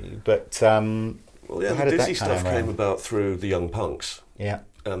 and you know, but Well, yeah, How the did that Dizzy come stuff around? came about through the Young Punks. Yeah.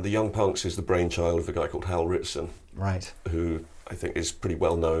 And the Young Punks is the brainchild of a guy called Hal Ritson, Right. who I think is pretty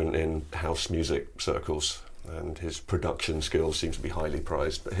well known in house music circles, and his production skills seem to be highly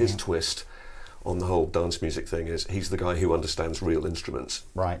prized. But his twist on the whole dance music thing is he's the guy who understands real instruments.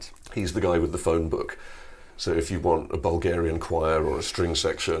 Right. He's the guy with the phone book. So if you want a Bulgarian choir or a string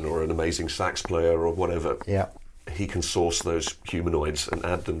section or an amazing sax player or whatever, Yeah. he can source those humanoids and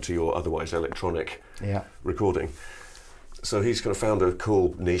add them to your otherwise electronic Yeah. recording. So he's kind of found a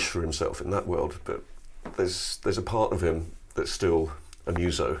cool niche for himself in that world. But there's a part of him that's still a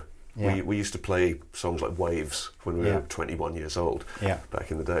muso. Yeah. We used to play songs like Waves when we Yeah. were 21 years old Yeah. back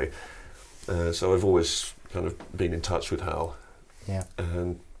in the day. So I've always kind of been in touch with Hal. Yeah.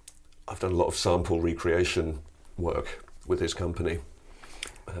 And I've done a lot of sample recreation work with his company.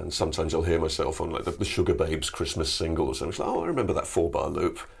 And sometimes I'll hear myself on like the Sugar Babes Christmas singles, and it's like, oh, I remember that 4-bar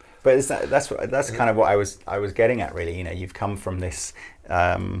loop. But that's kind of what I was getting at, really. You know, you've come from this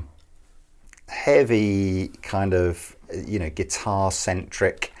heavy kind of, you know, guitar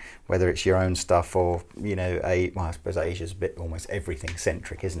centric, whether it's your own stuff or, you know, well, I suppose Asia's a bit almost everything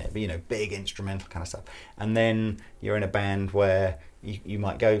centric, isn't it? But, you know, big instrumental kind of stuff. And then you're in a band where you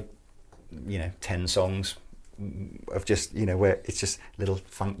might go, you know, 10 songs of just, you know, where it's just little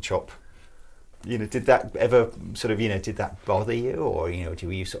funk chop. You know, did that ever sort of, you know, did that bother you, or, you know,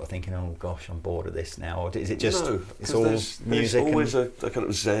 were you sort of thinking, oh gosh, I'm bored of this now, or is it just No, it's all music? There's always a kind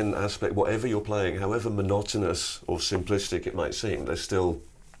of Zen aspect. Whatever you're playing, however monotonous or simplistic it might seem, there's still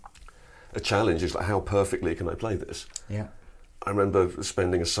a challenge. Is like, how perfectly can I play this? Yeah. I remember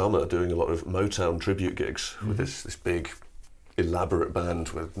spending a summer doing a lot of Motown tribute gigs with this big, elaborate band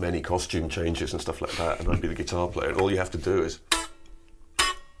with many costume changes and stuff like that, and I'd be the guitar player, and all you have to do is,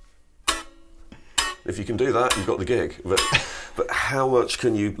 if you can do that, you've got the gig. But how much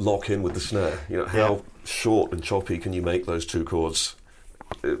can you lock in with the snare? You know, how short and choppy can you make those two chords?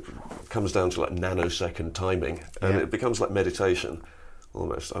 It comes down to like nanosecond timing, and it becomes like meditation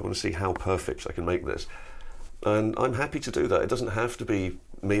almost. I want to see how perfect I can make this, and I'm happy to do that. It doesn't have to be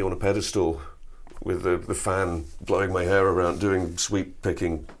me on a pedestal with the fan blowing my hair around doing sweep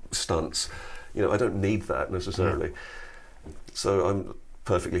picking stunts. You know, I don't need that necessarily. So I'm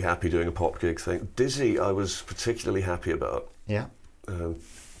perfectly happy doing a pop gig thing. Dizzy, I was particularly happy about. Yeah.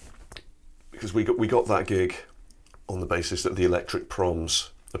 Because we got that gig on the basis that the Electric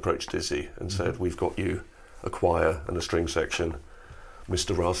Proms approached Dizzy and said, we've got you a choir and a string section.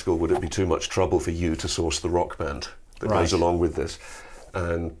 Mr. Rascal, would it be too much trouble for you to source the rock band that goes along with this?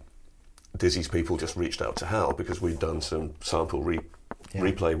 And Dizzy's people just reached out to Hal because we'd done some sample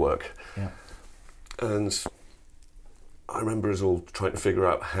replay work. Yeah. And I remember us all trying to figure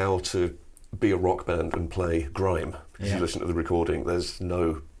out how to be a rock band and play grime. Because you listen to the recording, there's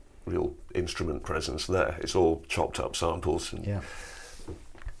no real instrument presence there. It's all chopped up samples. And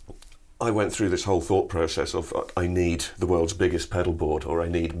I went through this whole thought process of I need the world's biggest pedal board, or I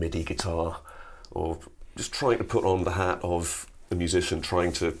need MIDI guitar, or just trying to put on the hat of a musician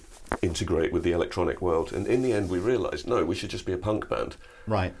trying to integrate with the electronic world. And in the end we realised, no, we should just be a punk band.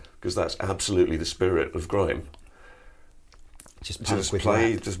 Right. Because that's absolutely the spirit of grime. Just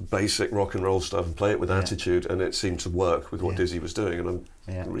play just basic rock and roll stuff and play it with attitude, and it seemed to work with what Dizzy was doing, and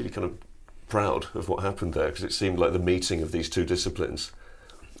I'm really kind of proud of what happened there, because it seemed like the meeting of these two disciplines,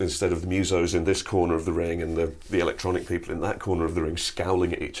 instead of the musos in this corner of the ring and the electronic people in that corner of the ring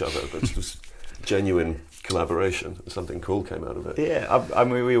scowling at each other, but just genuine collaboration, and something cool came out of it. Yeah, I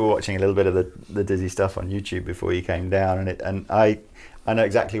mean, we were watching a little bit of the Dizzy stuff on YouTube before you came down, and I know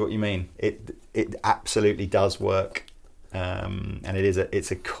exactly what you mean. It absolutely does work. And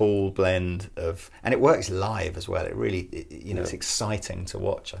it's a cool blend of, and it works live as well. It really, it's exciting to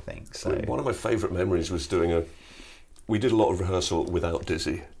watch, I think. So one of my favourite memories was we did a lot of rehearsal without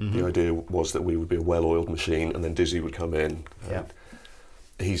Dizzy. The idea was that we would be a well-oiled machine, and then Dizzy would come in.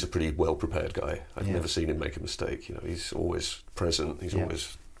 He's a pretty well-prepared guy. I've never seen him make a mistake. You know, he's always present. He's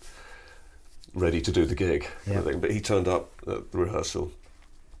always ready to do the gig. But he turned up at the rehearsal.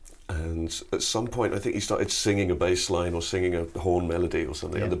 And at some point, I think he started singing a bass line or singing a horn melody or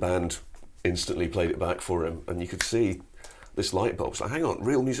something, and the band instantly played it back for him. And you could see this light bulb. It's like, hang on,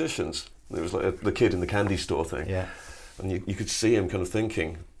 real musicians. And it was like the kid in the candy store thing. Yeah. And you could see him kind of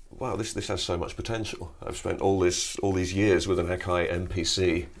thinking, wow, this has so much potential. I've spent all these years with an Akai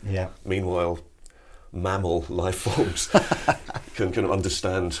MPC. Yeah. Meanwhile, mammal life forms can kind of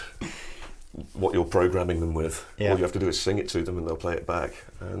understand what you're programming them with. All you have to do is sing it to them, and they'll play it back.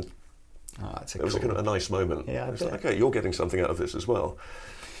 And it was a nice moment. Yeah, it's like, okay, you're getting something out of this as well.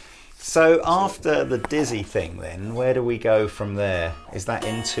 So after the Dizzy thing, then where do we go from there? Is that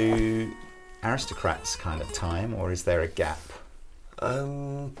into Aristocrats kind of time, or is there a gap?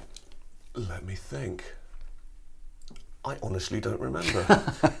 Let me think. I honestly don't remember.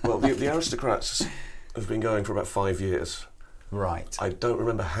 Well, the Aristocrats have been going for about 5 years. Right. I don't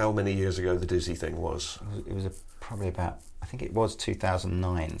remember how many years ago the Dizzy thing was. It was probably about, I think it was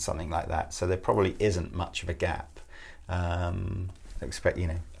 2009, something like that. So there probably isn't much of a gap. I expect,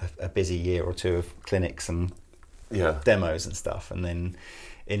 a busy year or two of clinics and demos and stuff, and then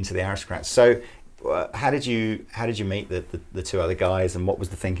into the Aristocrats. So how did you meet the two other guys, and what was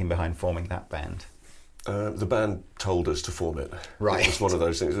the thinking behind forming that band? The band told us to form it. Right. It was one of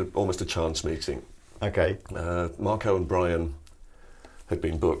those things, almost a chance meeting. Okay. Marco and Brian had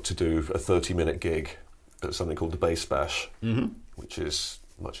been booked to do a 30-minute gig at something called the Bass Bash, which is,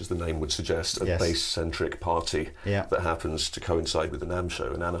 much as the name would suggest, a bass-centric party that happens to coincide with the NAMM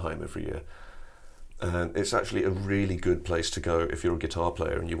show in Anaheim every year. And it's actually a really good place to go if you're a guitar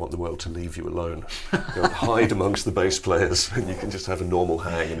player and you want the world to leave you alone. Go and hide amongst the bass players, and you can just have a normal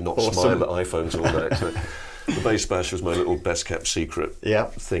hang and not smile at iPhones all day. So the Bass Bash was my little best-kept secret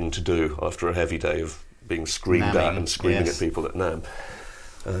thing to do after a heavy day of being screamed at and screaming at people at NAMM.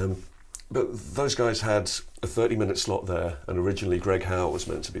 But those guys had a 30-minute slot there, and originally Greg Howe was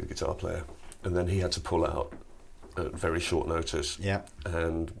meant to be the guitar player, and then he had to pull out at very short notice. Yeah.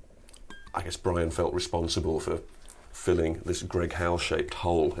 And I guess Brian felt responsible for filling this Greg Howe-shaped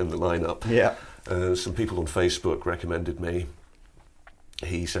hole in the lineup. Yeah. Some people on Facebook recommended me.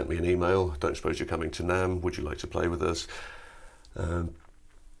 He sent me an email. Don't suppose you're coming to NAMM? Would you like to play with us? So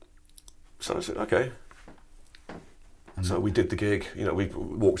I said, okay. So we did the gig. We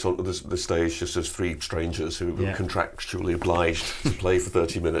walked onto the stage just as three strangers who were contractually obliged to play for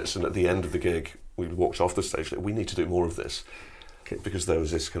 30 minutes. And at the end of the gig, we walked off the stage. We need to do more of this. Because there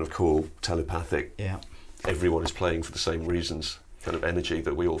was this kind of cool telepathic, everyone is playing for the same reasons kind of energy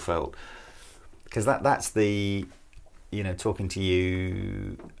that we all felt. Because that's the, talking to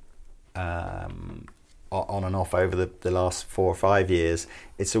you on and off over the last 4 or 5 years,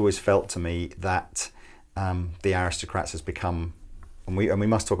 it's always felt to me that the Aristocrats has become, and we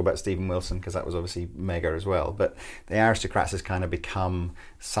must talk about Stephen Wilson because that was obviously mega as well, but the Aristocrats has kind of become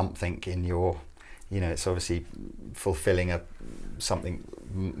something in your, it's obviously fulfilling something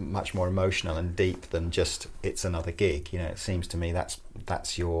much more emotional and deep than just it's another gig. It seems to me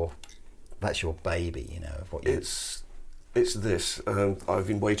that's your baby. Of what it's this. I've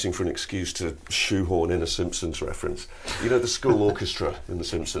been waiting for an excuse to shoehorn in a Simpsons reference. The school orchestra in The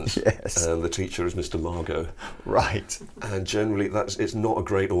Simpsons. Yes. And the teacher is Mr. Largo. Right. And generally, it's not a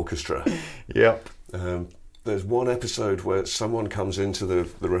great orchestra. Yep. There's one episode where someone comes into the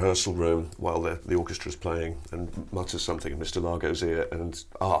rehearsal room while the orchestra's playing and mutters something in Mr. Largo's ear, and,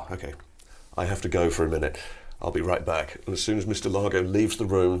 okay, I have to go for a minute. I'll be right back. And as soon as Mr. Largo leaves the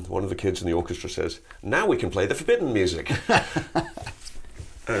room, one of the kids in the orchestra says, now we can play the forbidden music.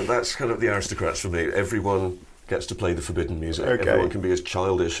 And that's kind of the Aristocrats for me. Everyone gets to play the forbidden music. Okay. Everyone can be as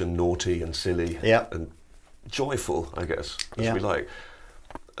childish and naughty and silly and joyful, I guess, as we like.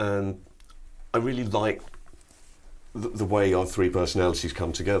 And I really like the way our three personalities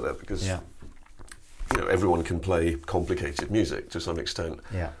come together, because everyone can play complicated music to some extent,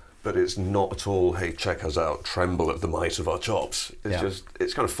 but it's not at all, hey, check us out, tremble at the might of our chops. It's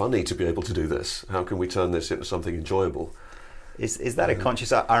it's kind of funny to be able to do this. How can we turn this into something enjoyable? Is that a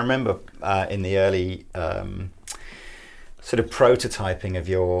conscious? I remember in the early sort of prototyping of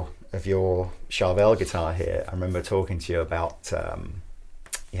your Charvel guitar here, I remember talking to you about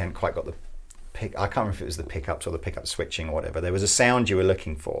you hadn't quite got the I can't remember if it was the pickups or the pickup switching or whatever. There was a sound you were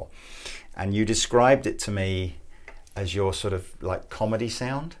looking for, and you described it to me as your sort of like comedy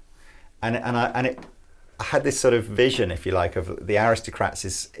sound, and I had this sort of vision, if you like, of the Aristocrats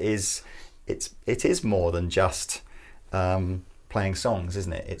it is more than just playing songs,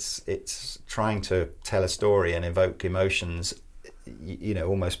 isn't it? It's trying to tell a story and evoke emotions,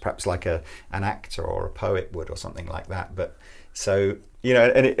 almost perhaps like an actor or a poet would, or something like that. But so.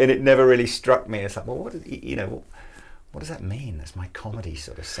 And it never really struck me. It's like, well, what does that mean? That's my comedy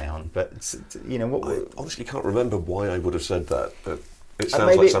sort of sound. But I honestly can't remember why I would have said that. But it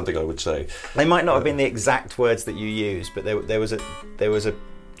sounds like something I would say. They might not have been the exact words that you used, but there was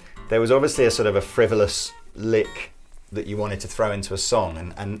obviously a sort of a frivolous lick that you wanted to throw into a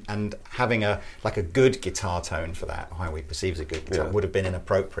song, and having a good guitar tone for that, how we perceive as a good guitar, would have been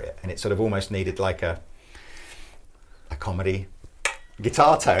inappropriate, and it sort of almost needed like a comedy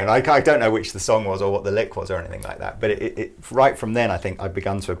guitar tone. I don't know which the song was or what the lick was or anything like that, but it right from then I think I've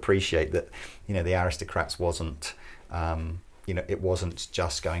begun to appreciate that the Aristocrats wasn't it wasn't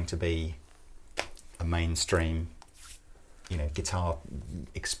just going to be a mainstream guitar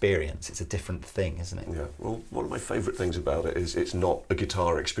experience. It's a different thing, isn't it? Yeah. Well, one of my favourite things about it is it's not a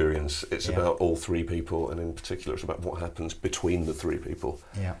guitar experience. It's about all three people, and in particular, it's about what happens between the three people.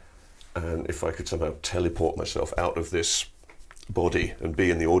 Yeah. And if I could somehow teleport myself out of this body and be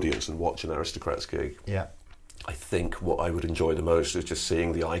in the audience and watch an Aristocrats gig, I think what I would enjoy the most is just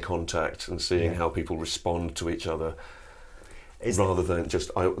seeing the eye contact and seeing how people respond to each other, rather than just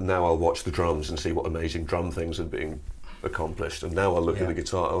now I'll watch the drums and see what amazing drum things are being accomplished, and now I'll look at the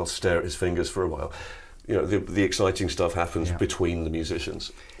guitar, I'll stare at his fingers for a while. The exciting stuff happens between the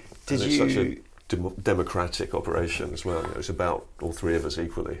musicians. It's such a democratic operation as well. It's about all three of us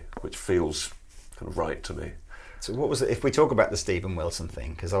equally, which feels kind of right to me. So what was it, if we talk about the Steven Wilson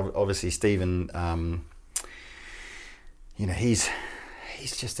thing, because obviously Steven, he's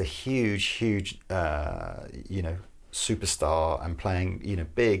just a huge superstar, and playing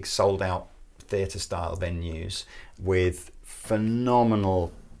big sold out theatre style venues with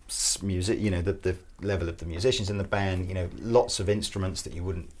phenomenal music, the level of the musicians in the band, lots of instruments that you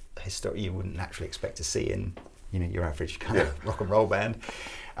wouldn't naturally expect to see in your average kind of rock and roll band.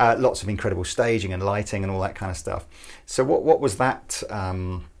 Lots of incredible staging and lighting and all that kind of stuff. So what was that,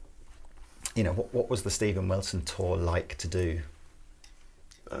 what was the Steven Wilson tour like to do?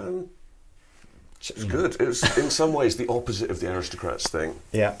 It's good. It was in some ways the opposite of the Aristocrats thing.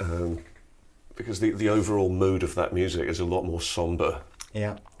 Yeah. Because the overall mood of that music is a lot more somber.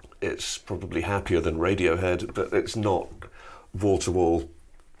 Yeah. It's probably happier than Radiohead, but it's not wall-to-wall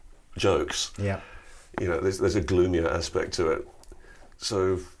jokes. Yeah. There's a gloomier aspect to it.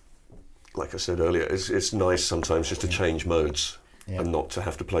 So, like I said earlier, it's nice sometimes just to change modes and not to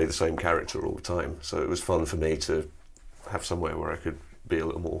have to play the same character all the time. So it was fun for me to have somewhere where I could be a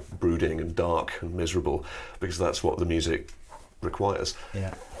little more brooding and dark and miserable, because that's what the music requires.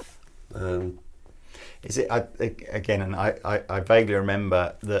 Yeah. Is it again? And I vaguely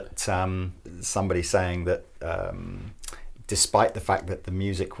remember that somebody saying that despite the fact that the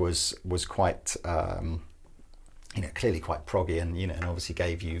music was quite clearly quite proggy and obviously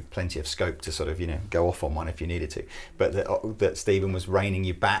gave you plenty of scope to sort of go off on one if you needed to, but that Steven was reining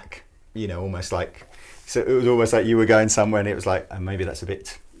you back, almost like, so it was almost like you were going somewhere and it was like, maybe that's a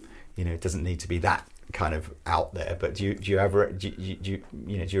bit, it doesn't need to be that kind of out there. But do you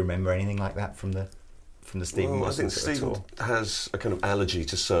remember anything like that from the Steven Wilson? I think Steven has a kind of allergy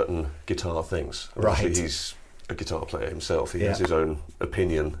to certain guitar things. Right. Obviously he's a guitar player himself. He has his own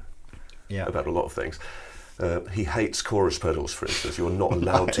opinion about a lot of things. He hates chorus pedals, for instance. You're not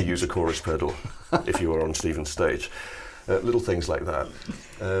allowed to use a chorus pedal if you are on Steven's stage. Little things like that.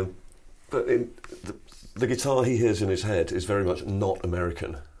 But the guitar he hears in his head is very much not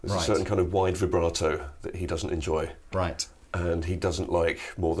American. There's a certain kind of wide vibrato that he doesn't enjoy. Right. And he doesn't like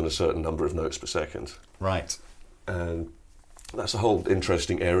more than a certain number of notes per second. Right. And that's a whole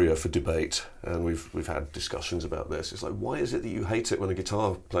interesting area for debate, and we've had discussions about this. It's like, why is it that you hate it when a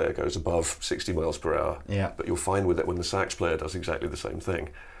guitar player goes above 60 miles per hour, but you're fine with it when the sax player does exactly the same thing?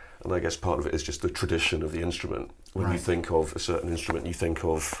 And I guess part of it is just the tradition of the instrument. When you think of a certain instrument, you think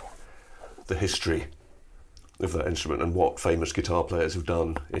of the history of that instrument and what famous guitar players have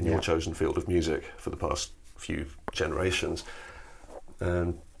done in your chosen field of music for the past few generations.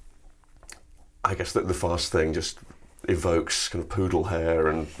 And I guess that the fast thing just evokes kind of poodle hair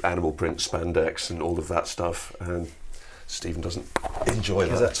and animal print spandex and all of that stuff, and Steven doesn't enjoy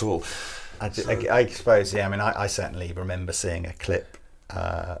that at all. I suppose, I mean, I certainly remember seeing a clip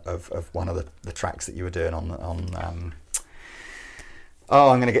of one of the tracks that you were doing on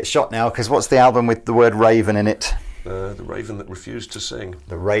I'm going to get shot now, because what's the album with the word raven in it? The Raven That Refused to Sing.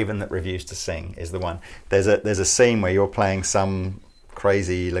 The Raven That Refused to Sing is the one. There's a scene where you're playing some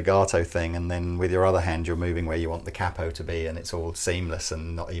crazy legato thing, and then with your other hand you're moving where you want the capo to be, and it's all seamless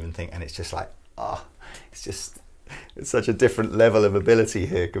and not even and it's just like, it's such a different level of ability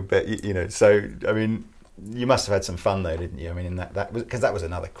here compared, so I mean, you must have had some fun though, didn't you? I mean, in that was, because that was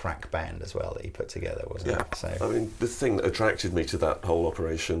another crack band as well that he put together, wasn't it? So I mean, the thing that attracted me to that whole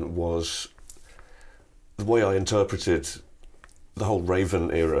operation was the way I interpreted the whole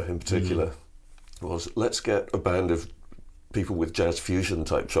Raven era in particular. Was, let's get a band of people with jazz fusion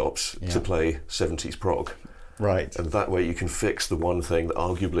type chops to play 70s prog. Right. And that way you can fix the one thing that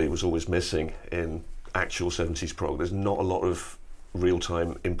arguably was always missing in actual 70s prog. There's not a lot of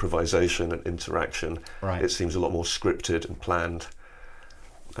real-time improvisation and interaction. Right. It seems a lot more scripted and planned.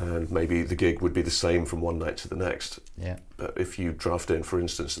 And maybe the gig would be the same from one night to the next. Yeah. But if you draft in, for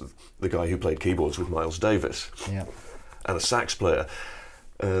instance, the guy who played keyboards with Miles Davis and a sax player,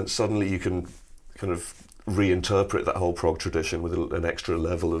 suddenly you can kind of reinterpret that whole prog tradition with an extra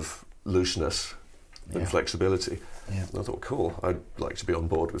level of looseness and flexibility. Yeah. And I thought, cool, I'd like to be on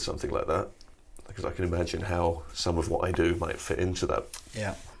board with something like that, because I can imagine how some of what I do might fit into that.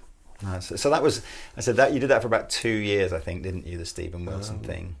 Yeah. So that was, I said that you did that for about 2 years, I think, didn't you? The Stephen Wilson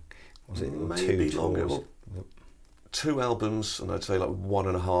thing. Was it maybe 2 longer? tours? Well, 2 albums, and I'd say like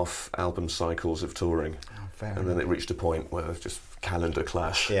 1.5 album cycles of touring. And then it reached a point where just calendar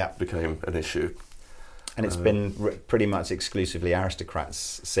clash became an issue. And it's been pretty much exclusively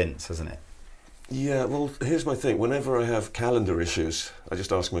Aristocrats since, hasn't it? Yeah, well, here's my thing. Whenever I have calendar issues, I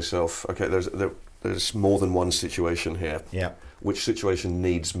just ask myself, okay, there's more than one situation here. Yeah. Which situation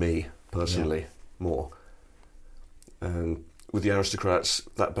needs me personally more? And with the Aristocrats,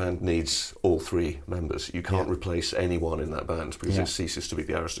 that band needs all 3 members. You can't replace anyone in that band because it ceases to be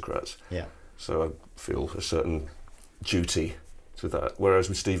the Aristocrats. Yeah. So I feel a certain duty to that. Whereas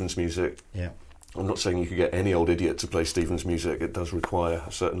with Stephen's music, I'm not saying you could get any old idiot to play Stephen's music. It does require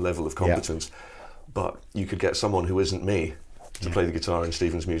a certain level of competence. But you could get someone who isn't me to play the guitar in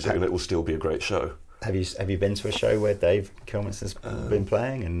Stephen's music, and it will still be a great show. Have you been to a show where Dave Kilmister's been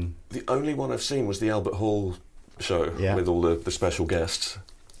playing? And the only one I've seen was the Albert Hall show with all the special guests.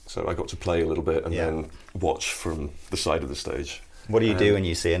 So I got to play a little bit and then watch from the side of the stage. What do you do when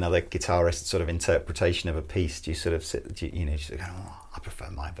you see another guitarist sort of interpretation of a piece? Do you sort of sit, just go, I prefer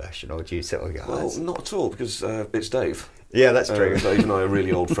my version, or do you sit and go, well, not at all, because it's Dave. Yeah, that's true. Dave and I are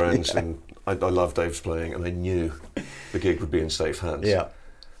really old friends, and I love Dave's playing, and I knew the gig would be in safe hands. Yeah.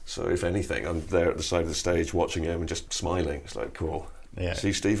 So if anything, I'm there at the side of the stage watching him and just smiling. It's like, cool. Yeah.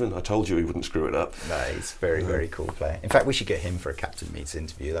 See, Stephen, I told you he wouldn't screw it up. No, he's very, very cool player. In fact, we should get him for a Captain Meets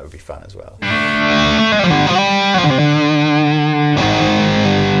interview. That would be fun as well.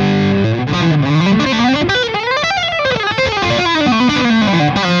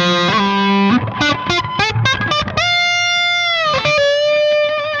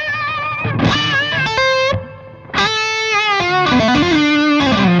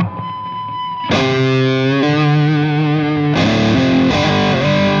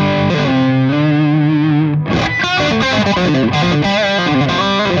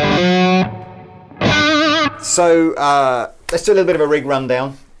 So let's do a little bit of a rig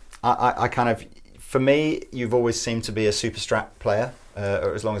rundown. I kind of, for me, you've always seemed to be a super Strat player,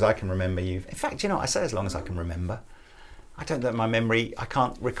 or as long as I can remember. In fact, I say as long as I can remember. I don't know my memory. I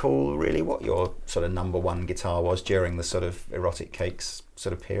can't recall really what your sort of number one guitar was during the sort of Erotic Cakes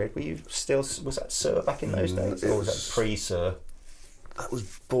sort of period. Were you still, was that Sir back in those days, or was that pre-Sir? That was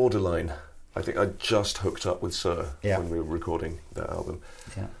borderline. I think I just hooked up with Sir when we were recording that album.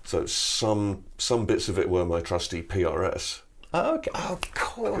 Yeah. So some bits of it were my trusty PRS. Oh, okay. Oh, of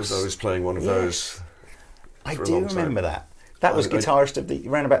course. Because I was playing one of those. I do remember that. That was Guitarist of the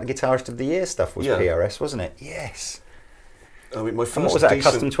round about the Guitarist of the Year stuff was PRS, wasn't it? Yes. I mean, my first. And what was that? A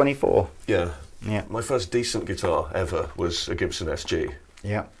Custom 24. Yeah. Yeah. My first decent guitar ever was a Gibson SG.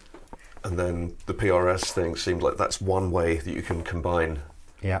 Yeah. And then the PRS thing seemed like that's one way that you can combine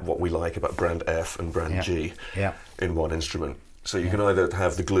what we like about brand F and brand G in one instrument. So you can either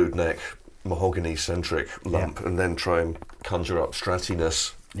have the glued neck, mahogany-centric lump and then try and conjure up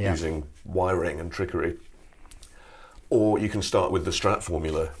stratiness using wiring and trickery. Or you can start with the Strat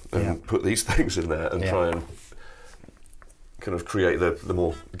formula and put these things in there and try and kind of create the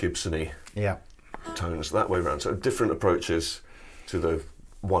more Gibson-y tones that way around. So different approaches to the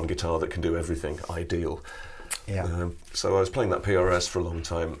one guitar that can do everything, ideal. Yeah. So I was playing that PRS for a long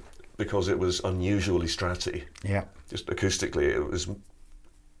time because it was unusually stratty. Yeah. Just acoustically, it was,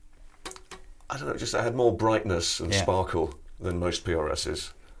 I don't know, just it had more brightness and sparkle than most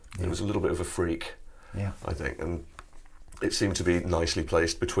PRSs. It was a little bit of a freak, I think, and it seemed to be nicely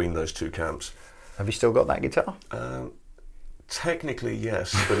placed between those two camps. Have you still got that guitar? Technically,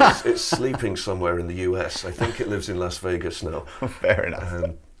 yes, but it's sleeping somewhere in the US. I think it lives in Las Vegas now. Fair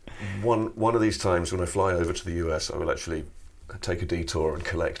enough. One of these times when I fly over to the US, I will actually take a detour and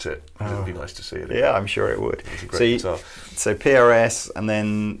collect it. It would be nice to see it. Yeah, I'm sure it would. It's a great guitar. So PRS, and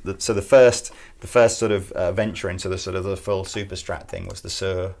then the first sort of venture into the sort of the full Super Strat thing was the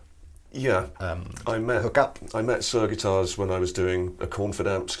Sir. Yeah, I met Sir guitars when I was doing a Cornford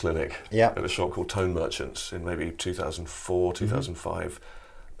Amps clinic at a shop called Tone Merchants in maybe 2004, 2005.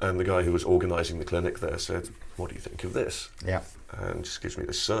 And the guy who was organising the clinic there said, "What do you think of this?" Yeah. And just gives me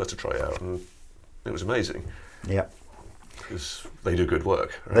this Sir to try out, and it was amazing. Yeah. Because they do good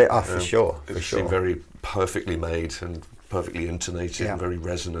work. Right? They are, for sure. It seemed very perfectly made and perfectly intonated and very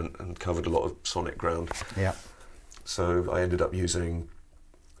resonant and covered a lot of sonic ground. Yeah. So I ended up using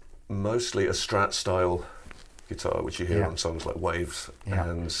mostly a Strat style guitar, which you hear on songs like Waves,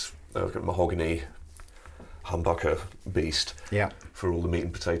 and mahogany humbucker beast for all the meat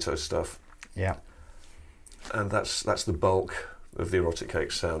and potato stuff. Yeah. And that's the bulk of the Erotic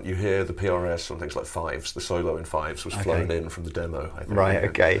Cake sound. You hear the PRS on things like fives. The solo in fives was flown in from the demo, I think. Right.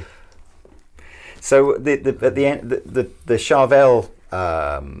 Okay. So at the end, the Charvel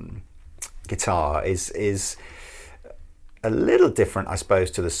guitar is a little different, I suppose,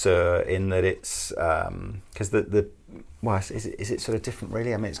 to the Sur in that it's because is it sort of different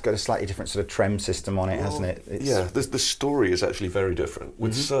really? I mean, it's got a slightly different sort of trem system on it, hasn't it? Yeah, the story is actually very different.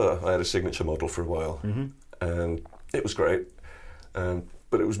 With Sur, I had a signature model for a while, and it was great.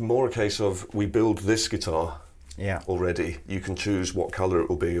 But it was more a case of we build this guitar already. You can choose what colour it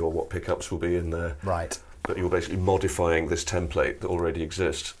will be or what pickups will be in there. Right. But you're basically modifying this template that already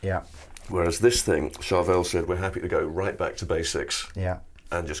exists. Yeah. Whereas this thing, Charvel said, we're happy to go right back to basics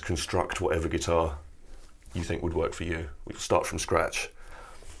and just construct whatever guitar you think would work for you. We'll start from scratch.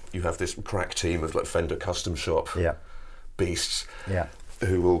 You have this crack team of like Fender Custom Shop beasts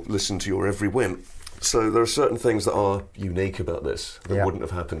who will listen to your every whim. So there are certain things that are unique about this that wouldn't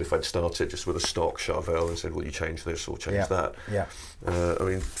have happened if I'd started just with a stock Charvel and said, will you change this or change that? Yeah. I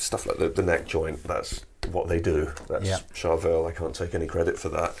mean, stuff like the neck joint, that's what they do. That's Charvel, I can't take any credit for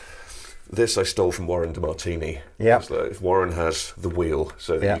that. This I stole from Warren DeMartini. Yeah. Like if Warren has the wheel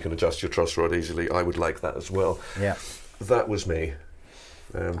so that you can adjust your truss rod easily, I would like that as well. Yeah. That was me.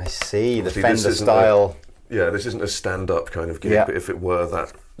 I see, the Fender style. This isn't a stand-up kind of gig, but if it were,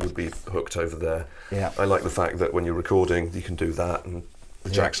 that would be hooked over there. Yeah. I like the fact that when you're recording, you can do that and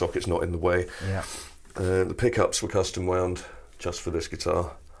the jack socket's not in the way. Yeah. The pickups were custom wound just for this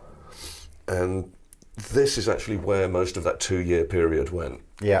guitar. And this is actually where most of that 2-year period went.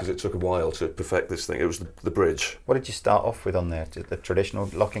 Yeah. Because it took a while to perfect this thing. It was the bridge. What did you start off with on there? The traditional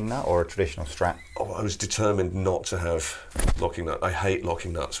locking nut or a traditional Strat? Oh, I was determined not to have locking nut. I hate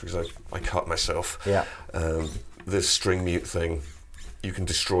locking nuts because I cut myself. Yeah. This string mute thing, you can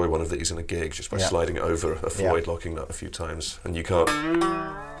destroy one of these in a gig just by sliding it over a Floyd locking nut a few times. And you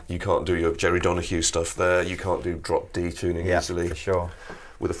can't do your Jerry Donahue stuff there. You can't do drop D tuning easily. For sure.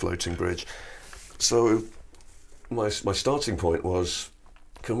 With a floating bridge. So my starting point was,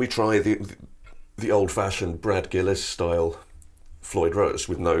 can we try the old-fashioned Brad Gillis style Floyd Rose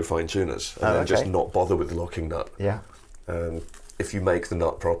with no fine tuners and then just not bother with the locking nut? Yeah. If you make the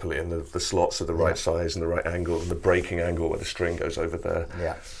nut properly and the slots are the right size and the right angle and the breaking angle where the string goes over there.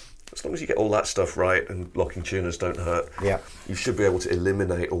 Yeah. As long as you get all that stuff right and locking tuners don't hurt, you should be able to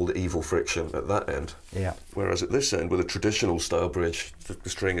eliminate all the evil friction at that end. Yeah. Whereas at this end, with a traditional style bridge, the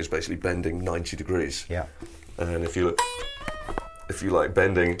string is basically bending 90 degrees. Yeah. And if you like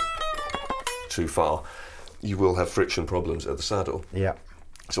bending too far, you will have friction problems at the saddle. Yeah.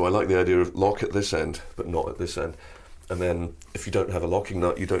 So I like the idea of lock at this end, but not at this end. And then if you don't have a locking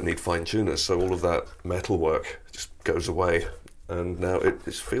nut, you don't need fine tuners. So all of that metal work just goes away. And now it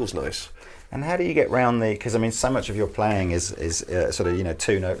feels nice. And how do you get round because I mean, so much of your playing is sort of,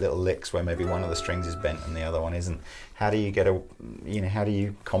 2-note little licks where maybe one of the strings is bent and the other one isn't. How do you how do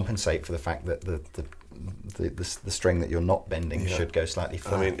you compensate for the fact that the string that you're not bending should go slightly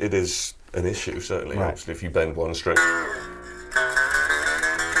flat? I mean, it is an issue, certainly. Right. Obviously, if you bend one string,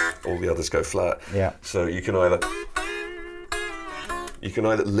 all the others go flat. Yeah. So you can either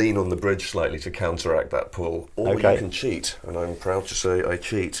lean on the bridge slightly to counteract that pull, or you can cheat, and I'm proud to say I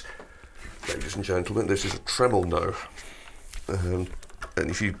cheat. Ladies and gentlemen, this is a tremolo, and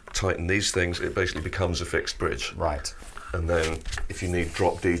if you tighten these things, it basically becomes a fixed bridge. Right. And then if you need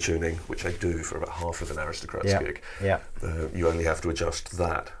drop D tuning, which I do for about half of an Aristocrats gig, you only have to adjust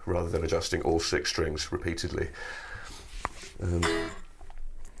that rather than adjusting all 6 strings repeatedly.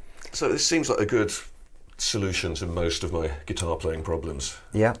 So this seems like a good solution to most of my guitar playing problems.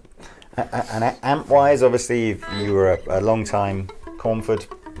 Yeah. And amp-wise, obviously you were a long-time Cornford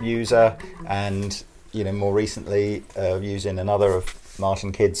user and, more recently using another of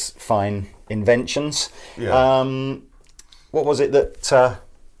Martin Kidd's fine inventions. Yeah. What was it that,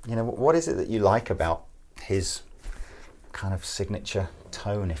 what is it that you like about his kind of signature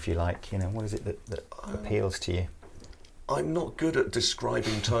tone, if you like? What is it that appeals to you? I'm not good at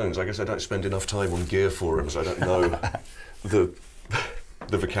describing tones. I guess I don't spend enough time on gear forums. I don't know the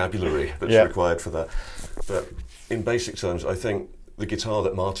vocabulary that's required for that. But in basic terms, I think the guitar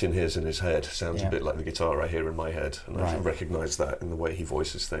that Martin hears in his head sounds a bit like the guitar I hear in my head, and I recognise that in the way he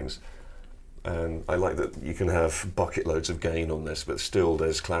voices things. And I like that you can have bucket loads of gain on this, but still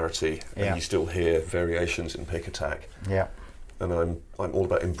there's clarity, and you still hear variations in pick attack. Yeah. And I'm all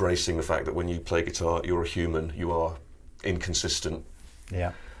about embracing the fact that when you play guitar, you're a human. You are inconsistent.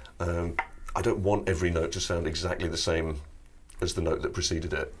 Yeah. I don't want every note to sound exactly the same as the note that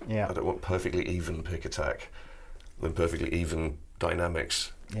preceded it. Yeah. I don't want perfectly even pick attack and perfectly even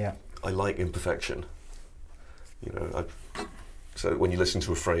dynamics. Yeah. I like imperfection. You know, so when you listen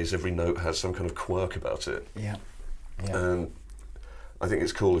to a phrase, every note has some kind of quirk about it. Yeah. Yeah. And I think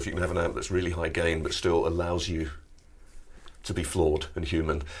it's cool if you can have an amp that's really high gain but still allows you to be flawed and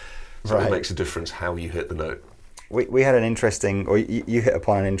human. So Right. it makes a difference how you hit the note. We had an interesting, or you hit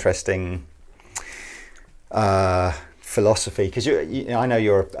upon an interesting philosophy, because you know, I know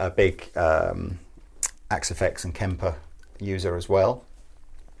you're a big Axe-Fx and Kemper user as well,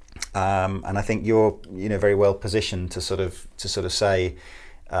 and I think you're very well positioned to sort of say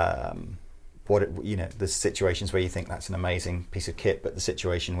the situations where you think that's an amazing piece of kit, but the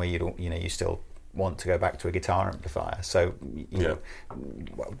situation where you still want to go back to a guitar amplifier. So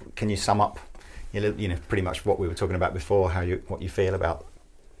can you sum up pretty much what we were talking about before, what you feel about?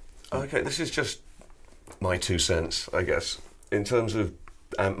 Okay, this is just my 2 cents, I guess. In terms of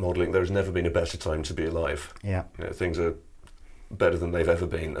amp modelling, there's never been a better time to be alive. Yeah. You know, things are better than they've ever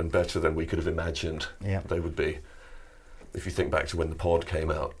been, and better than we could have imagined they would be. If you think back to when the pod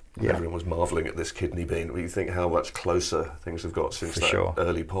came out, everyone was marvelling at this kidney bean. You think how much closer things have got since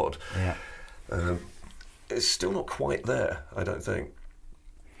early pod. Yeah. It's still not quite there, I don't think.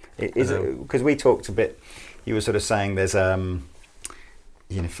 Is it, because we talked a bit, you were sort of saying there's for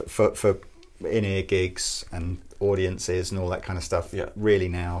in-ear gigs and audiences and all that kind of stuff, really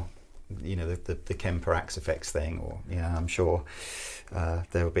now, the Kemper Axe-Fx thing, or I'm sure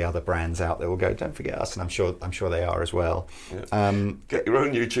there will be other brands out there will go, don't forget us, and I'm sure they are as well. Get your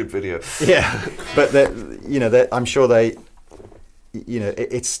own YouTube video. Yeah, but I'm sure they,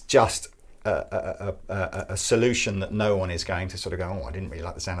 it's just a solution that no one is going to sort of go, oh, I didn't really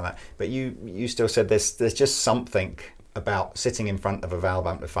like the sound of that. But you still said there's just something about sitting in front of a valve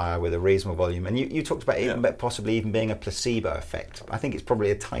amplifier with a reasonable volume, and you talked about it possibly even being a placebo effect. I think it's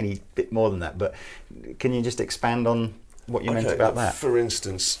probably a tiny bit more than that, but can you just expand on what you meant about that? For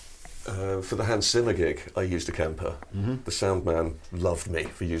instance, for the Hans Zimmer gig, I used a Kemper. Mm-hmm. The sound man loved me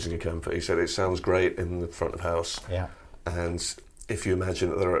for using a Kemper. He said it sounds great in the front of house. Yeah. And if you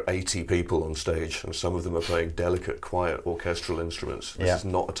imagine that there are 80 people on stage and some of them are playing delicate, quiet orchestral instruments, this is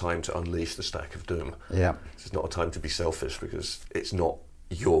not a time to unleash the stack of doom. Yeah. This is not a time to be selfish, because it's not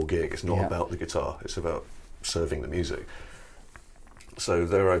your gig. It's not about the guitar. It's about serving the music. So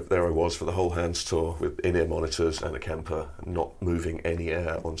there I was for the whole Hans tour with in-ear monitors and a Kemper, not moving any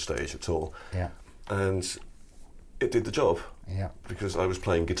air on stage at all. Yeah. And it did the job. Yeah. Because I was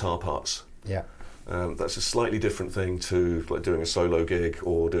playing guitar parts. Yeah. That's a slightly different thing to like doing a solo gig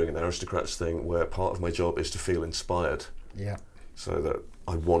or doing an Aristocrats thing, where part of my job is to feel inspired. Yeah. So that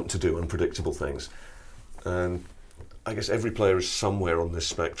I want to do unpredictable things. And I guess every player is somewhere on this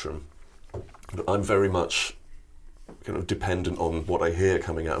spectrum. But I'm very much kind of dependent on what I hear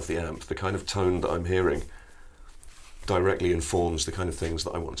coming out of the amp. The kind of tone that I'm hearing directly informs the kind of things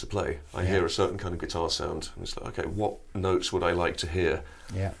that I want to play. I hear a certain kind of guitar sound, and it's like, okay, what notes would I like to hear?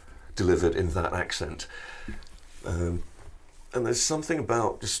 Yeah. Delivered in that accent. And there's something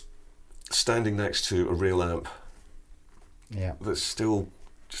about just standing next to a real amp that's still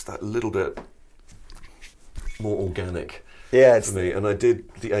just that little bit more organic for me. And I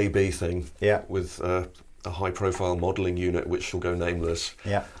did the AB thing with a high profile modelling unit which shall go nameless,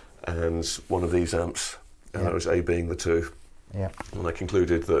 and one of these amps, and I was ABing the two. Yeah. And I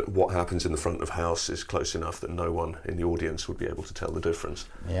concluded that what happens in the front of house is close enough that no one in the audience would be able to tell the difference.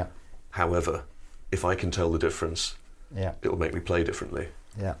 Yeah. However, if I can tell the difference, it'll make me play differently.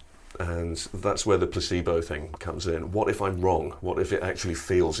 Yeah. And that's where the placebo thing comes in. What if I'm wrong? What if it actually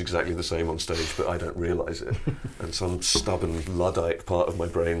feels exactly the same on stage, but I don't realise it? And some stubborn Luddite part of my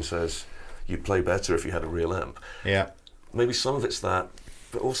brain says, you'd play better if you had a real amp. Yeah. Maybe some of it's that,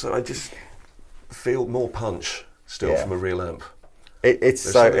 but also I just feel more punch still from a real amp. It's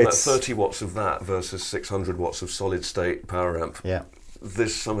 30 watts of that versus 600 watts of solid state power amp. Yeah.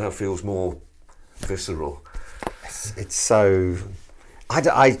 This somehow feels more visceral. It's so...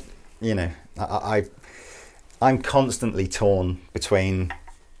 I'm constantly torn between...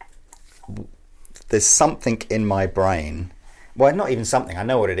 There's something in my brain... Well, not even something, I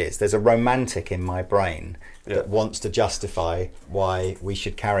know what it is. There's a romantic in my brain that wants to justify why we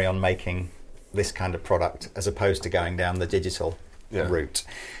should carry on making this kind of product as opposed to going down the digital route.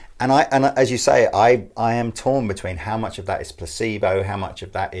 And as you say, I am torn between how much of that is placebo, how much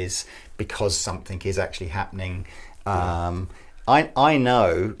of that is because something is actually happening. I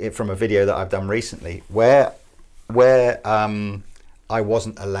know it from a video that I've done recently where I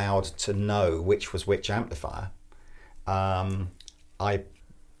wasn't allowed to know which was which amplifier. I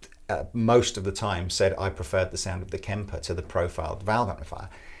most of the time said I preferred the sound of the Kemper to the profiled valve amplifier.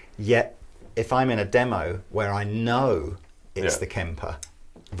 Yet, if I'm in a demo where I know it's the Kemper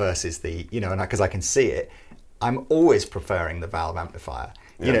versus the, and because I can see it, I'm always preferring the valve amplifier.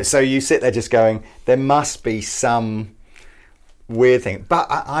 You know, so you sit there just going, there must be some weird thing. But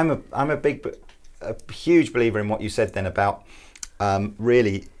I'm a huge believer in what you said then about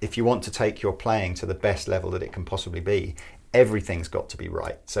really, if you want to take your playing to the best level that it can possibly be, everything's got to be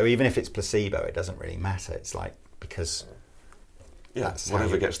right. So even if it's placebo, it doesn't really matter. It's like, because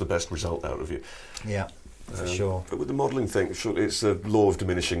whatever gets the best result out of you. Yeah, for sure. But with the modelling thing, it's a law of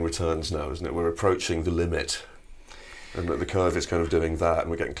diminishing returns now, isn't it? We're approaching the limit. And the curve is kind of doing that,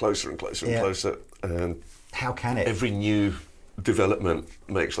 and we're getting closer and closer and closer. And how can it? Every new development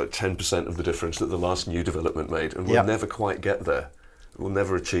makes like 10% of the difference that the last new development made, and we'll never quite get there. We'll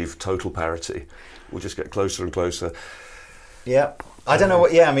never achieve total parity. We'll just get closer and closer. Yeah, I don't know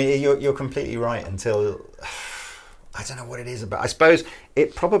what. Yeah, I mean, you're completely right. Until I don't know what it is about. I suppose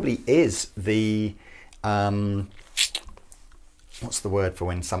it probably is the. What's the word for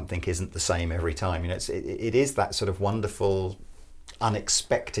when something isn't the same every time? You know, it is that sort of wonderful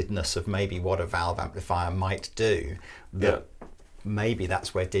unexpectedness of maybe what a valve amplifier might do. That maybe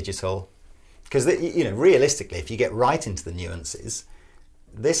that's where digital, because you know, realistically, if you get right into the nuances,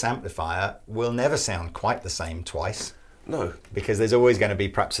 this amplifier will never sound quite the same twice. No, because there's always going to be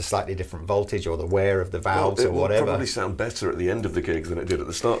perhaps a slightly different voltage or the wear of the valves or whatever. It will probably sound better at the end of the gig than it did at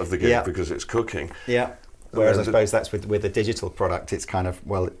the start of the gig because it's cooking. Yeah. Whereas I suppose that's with a digital product, it's kind of,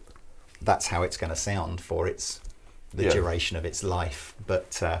 well, that's how it's going to sound for the duration of its life.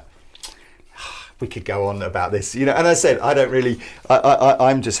 But we could go on about this, you know. And I said, I don't really.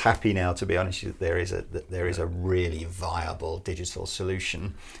 I'm just happy now, to be honest, that there is a really viable digital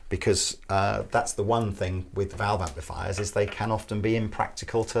solution, because that's the one thing with valve amplifiers is they can often be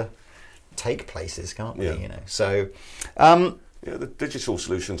impractical to take places, can't they? You know. So the digital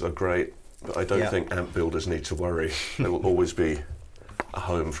solutions are great. But I don't think amp builders need to worry. There will always be a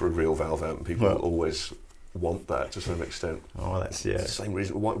home for a real valve amp. People will always want that to some extent. Oh, that's It's the same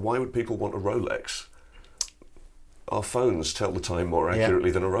reason. Why would people want a Rolex? Our phones tell the time more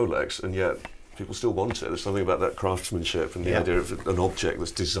accurately than a Rolex, and yet people still want it. There's something about that craftsmanship and the idea of an object that's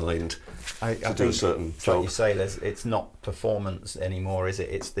designed to do a certain job. Like you say, it's not performance anymore, is it?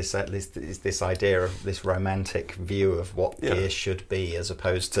 It's this idea of this romantic view of what gear should be, as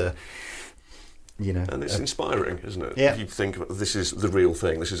opposed to. You know, and it's inspiring, isn't it? Yeah. You think this is the real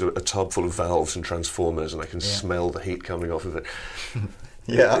thing. This is a tub full of valves and transformers, and I can smell the heat coming off of it.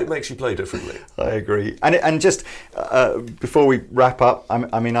 It makes you play differently. I agree. And just before we wrap up,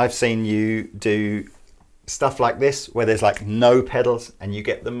 I mean, I've seen you do stuff like this where there's like no pedals, and you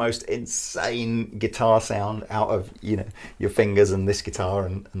get the most insane guitar sound out of, you know, your fingers and this guitar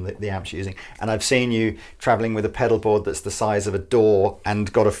and the amps you're using. And I've seen you traveling with a pedal board that's the size of a door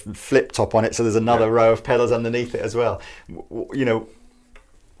and got a flip top on it, so there's another row of pedals underneath it as well. You know,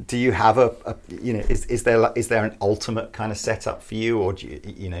 do you have is there an ultimate kind of setup for you, or do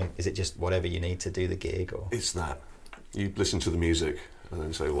you know, is it just whatever you need to do the gig? Or it's that you listen to the music and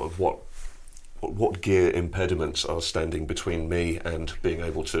then say, well, what gear impediments are standing between me and being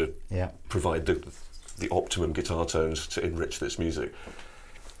able to provide the optimum guitar tones to enrich this music.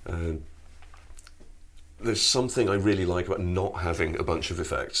 There's something I really like about not having a bunch of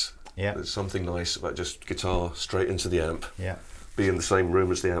effects. There's something nice about just guitar straight into the amp. Be in the same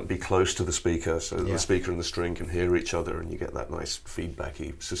room as the amp, be close to the speaker, so that the speaker and the string can hear each other, and you get that nice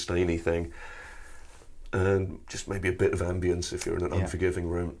feedbacky, sustainy thing. And just maybe a bit of ambience if you're in an unforgiving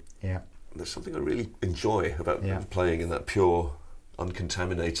room. There's something I really enjoy about playing in that pure,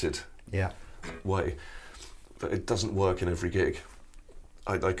 uncontaminated way. But it doesn't work in every gig.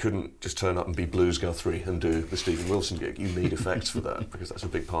 I couldn't just turn up and be Blues Guthrie and do the Stephen Wilson gig. You need effects for that, because that's a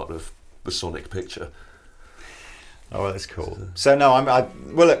big part of the sonic picture. Oh, well, that's cool. So no,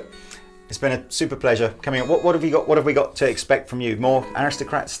 well, look, it's been a super pleasure coming on. What have you got? What have we got to expect from you? More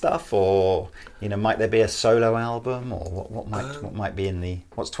Aristocrat stuff, or, you know, might there be a solo album, or what might be in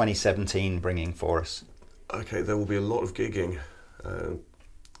what's 2017 bringing for us? Okay, there will be a lot of gigging.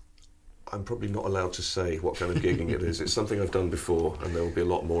 I'm probably not allowed to say what kind of gigging it is. It's something I've done before, and there will be a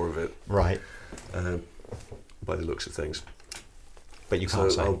lot more of it. Right. By the looks of things. But you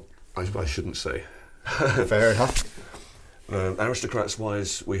can't say. I shouldn't say. Fair enough.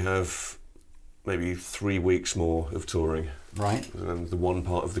 Aristocrats-wise, we have maybe 3 weeks more of touring. Right. And the one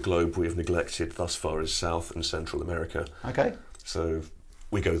part of the globe we have neglected thus far is South and Central America. Okay. So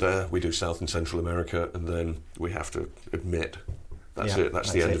we go there, we do South and Central America, and then we have to admit that's it.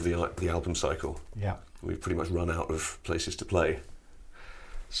 That's the end of the album cycle. Yeah. We've pretty much run out of places to play.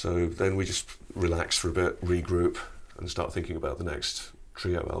 So then we just relax for a bit, regroup, and start thinking about the next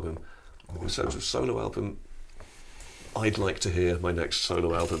trio album. In terms of solo album, I'd like to hear my next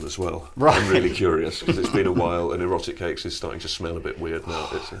solo album as well. Right. I'm really curious because it's been a while, and Erotic Cakes is starting to smell a bit weird now.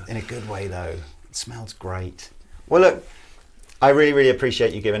 In a good way, though. It smells great. Well, look, I really, really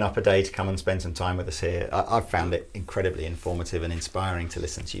appreciate you giving up a day to come and spend some time with us here. I've found it incredibly informative and inspiring to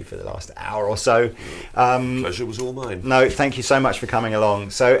listen to you for the last hour or so. Pleasure was all mine. No, thank you so much for coming along.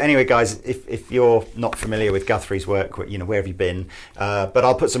 So anyway, guys, if you're not familiar with Guthrie's work, where have you been? But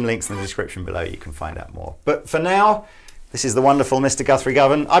I'll put some links in the description below. You can find out more. But for now, this is the wonderful Mr. Guthrie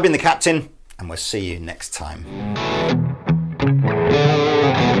Govan. I've been the captain, and we'll see you next time.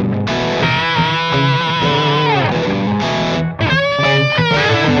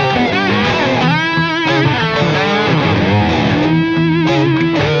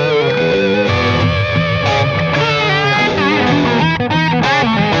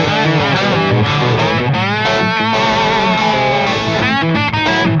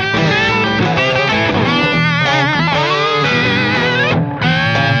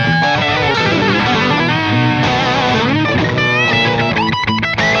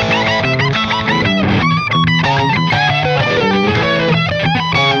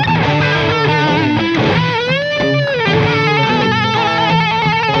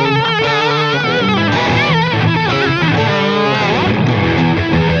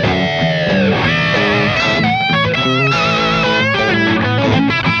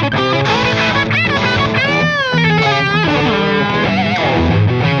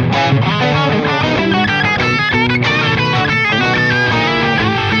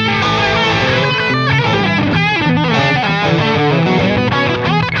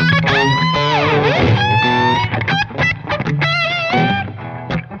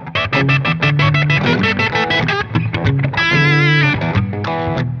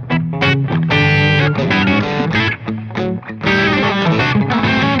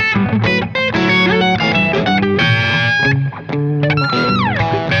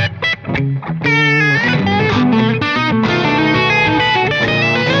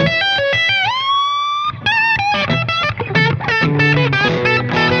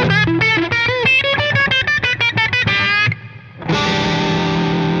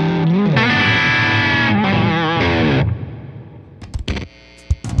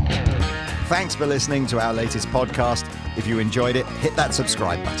 Thanks for listening to our latest podcast. If you enjoyed it, hit that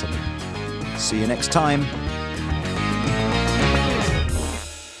subscribe button. See you next time.